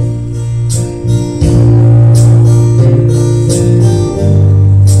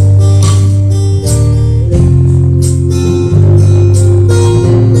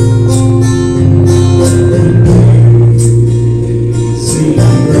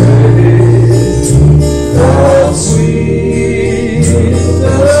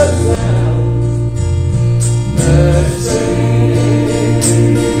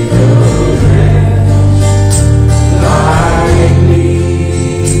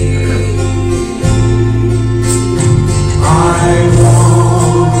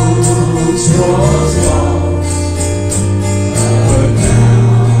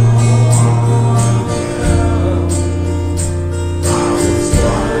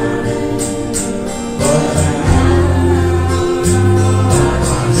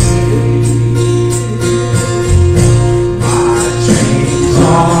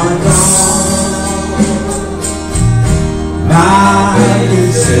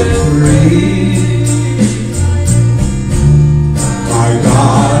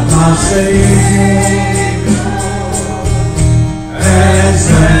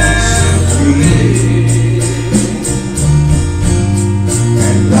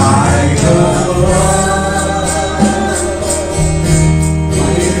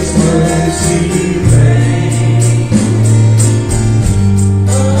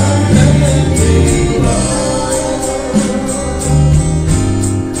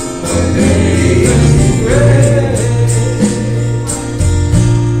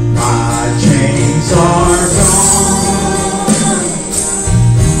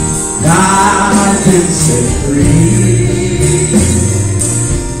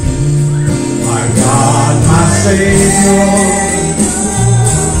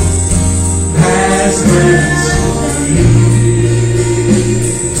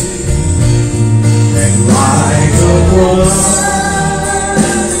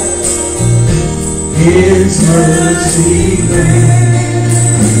 His mercy reigns.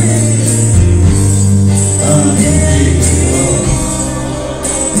 Unending love,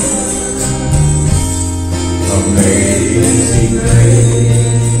 amazing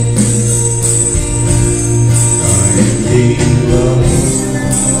grace, unending love,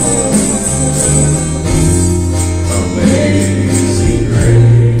 amazing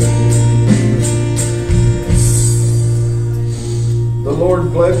grace. The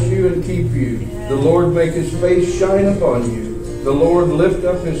Lord bless you and keep you. The Lord make his face shine upon you. The Lord lift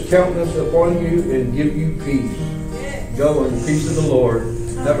up his countenance upon you and give you peace. Go in the peace of the Lord.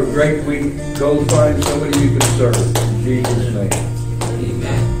 Have a great week. Go find somebody you can serve. In Jesus' name.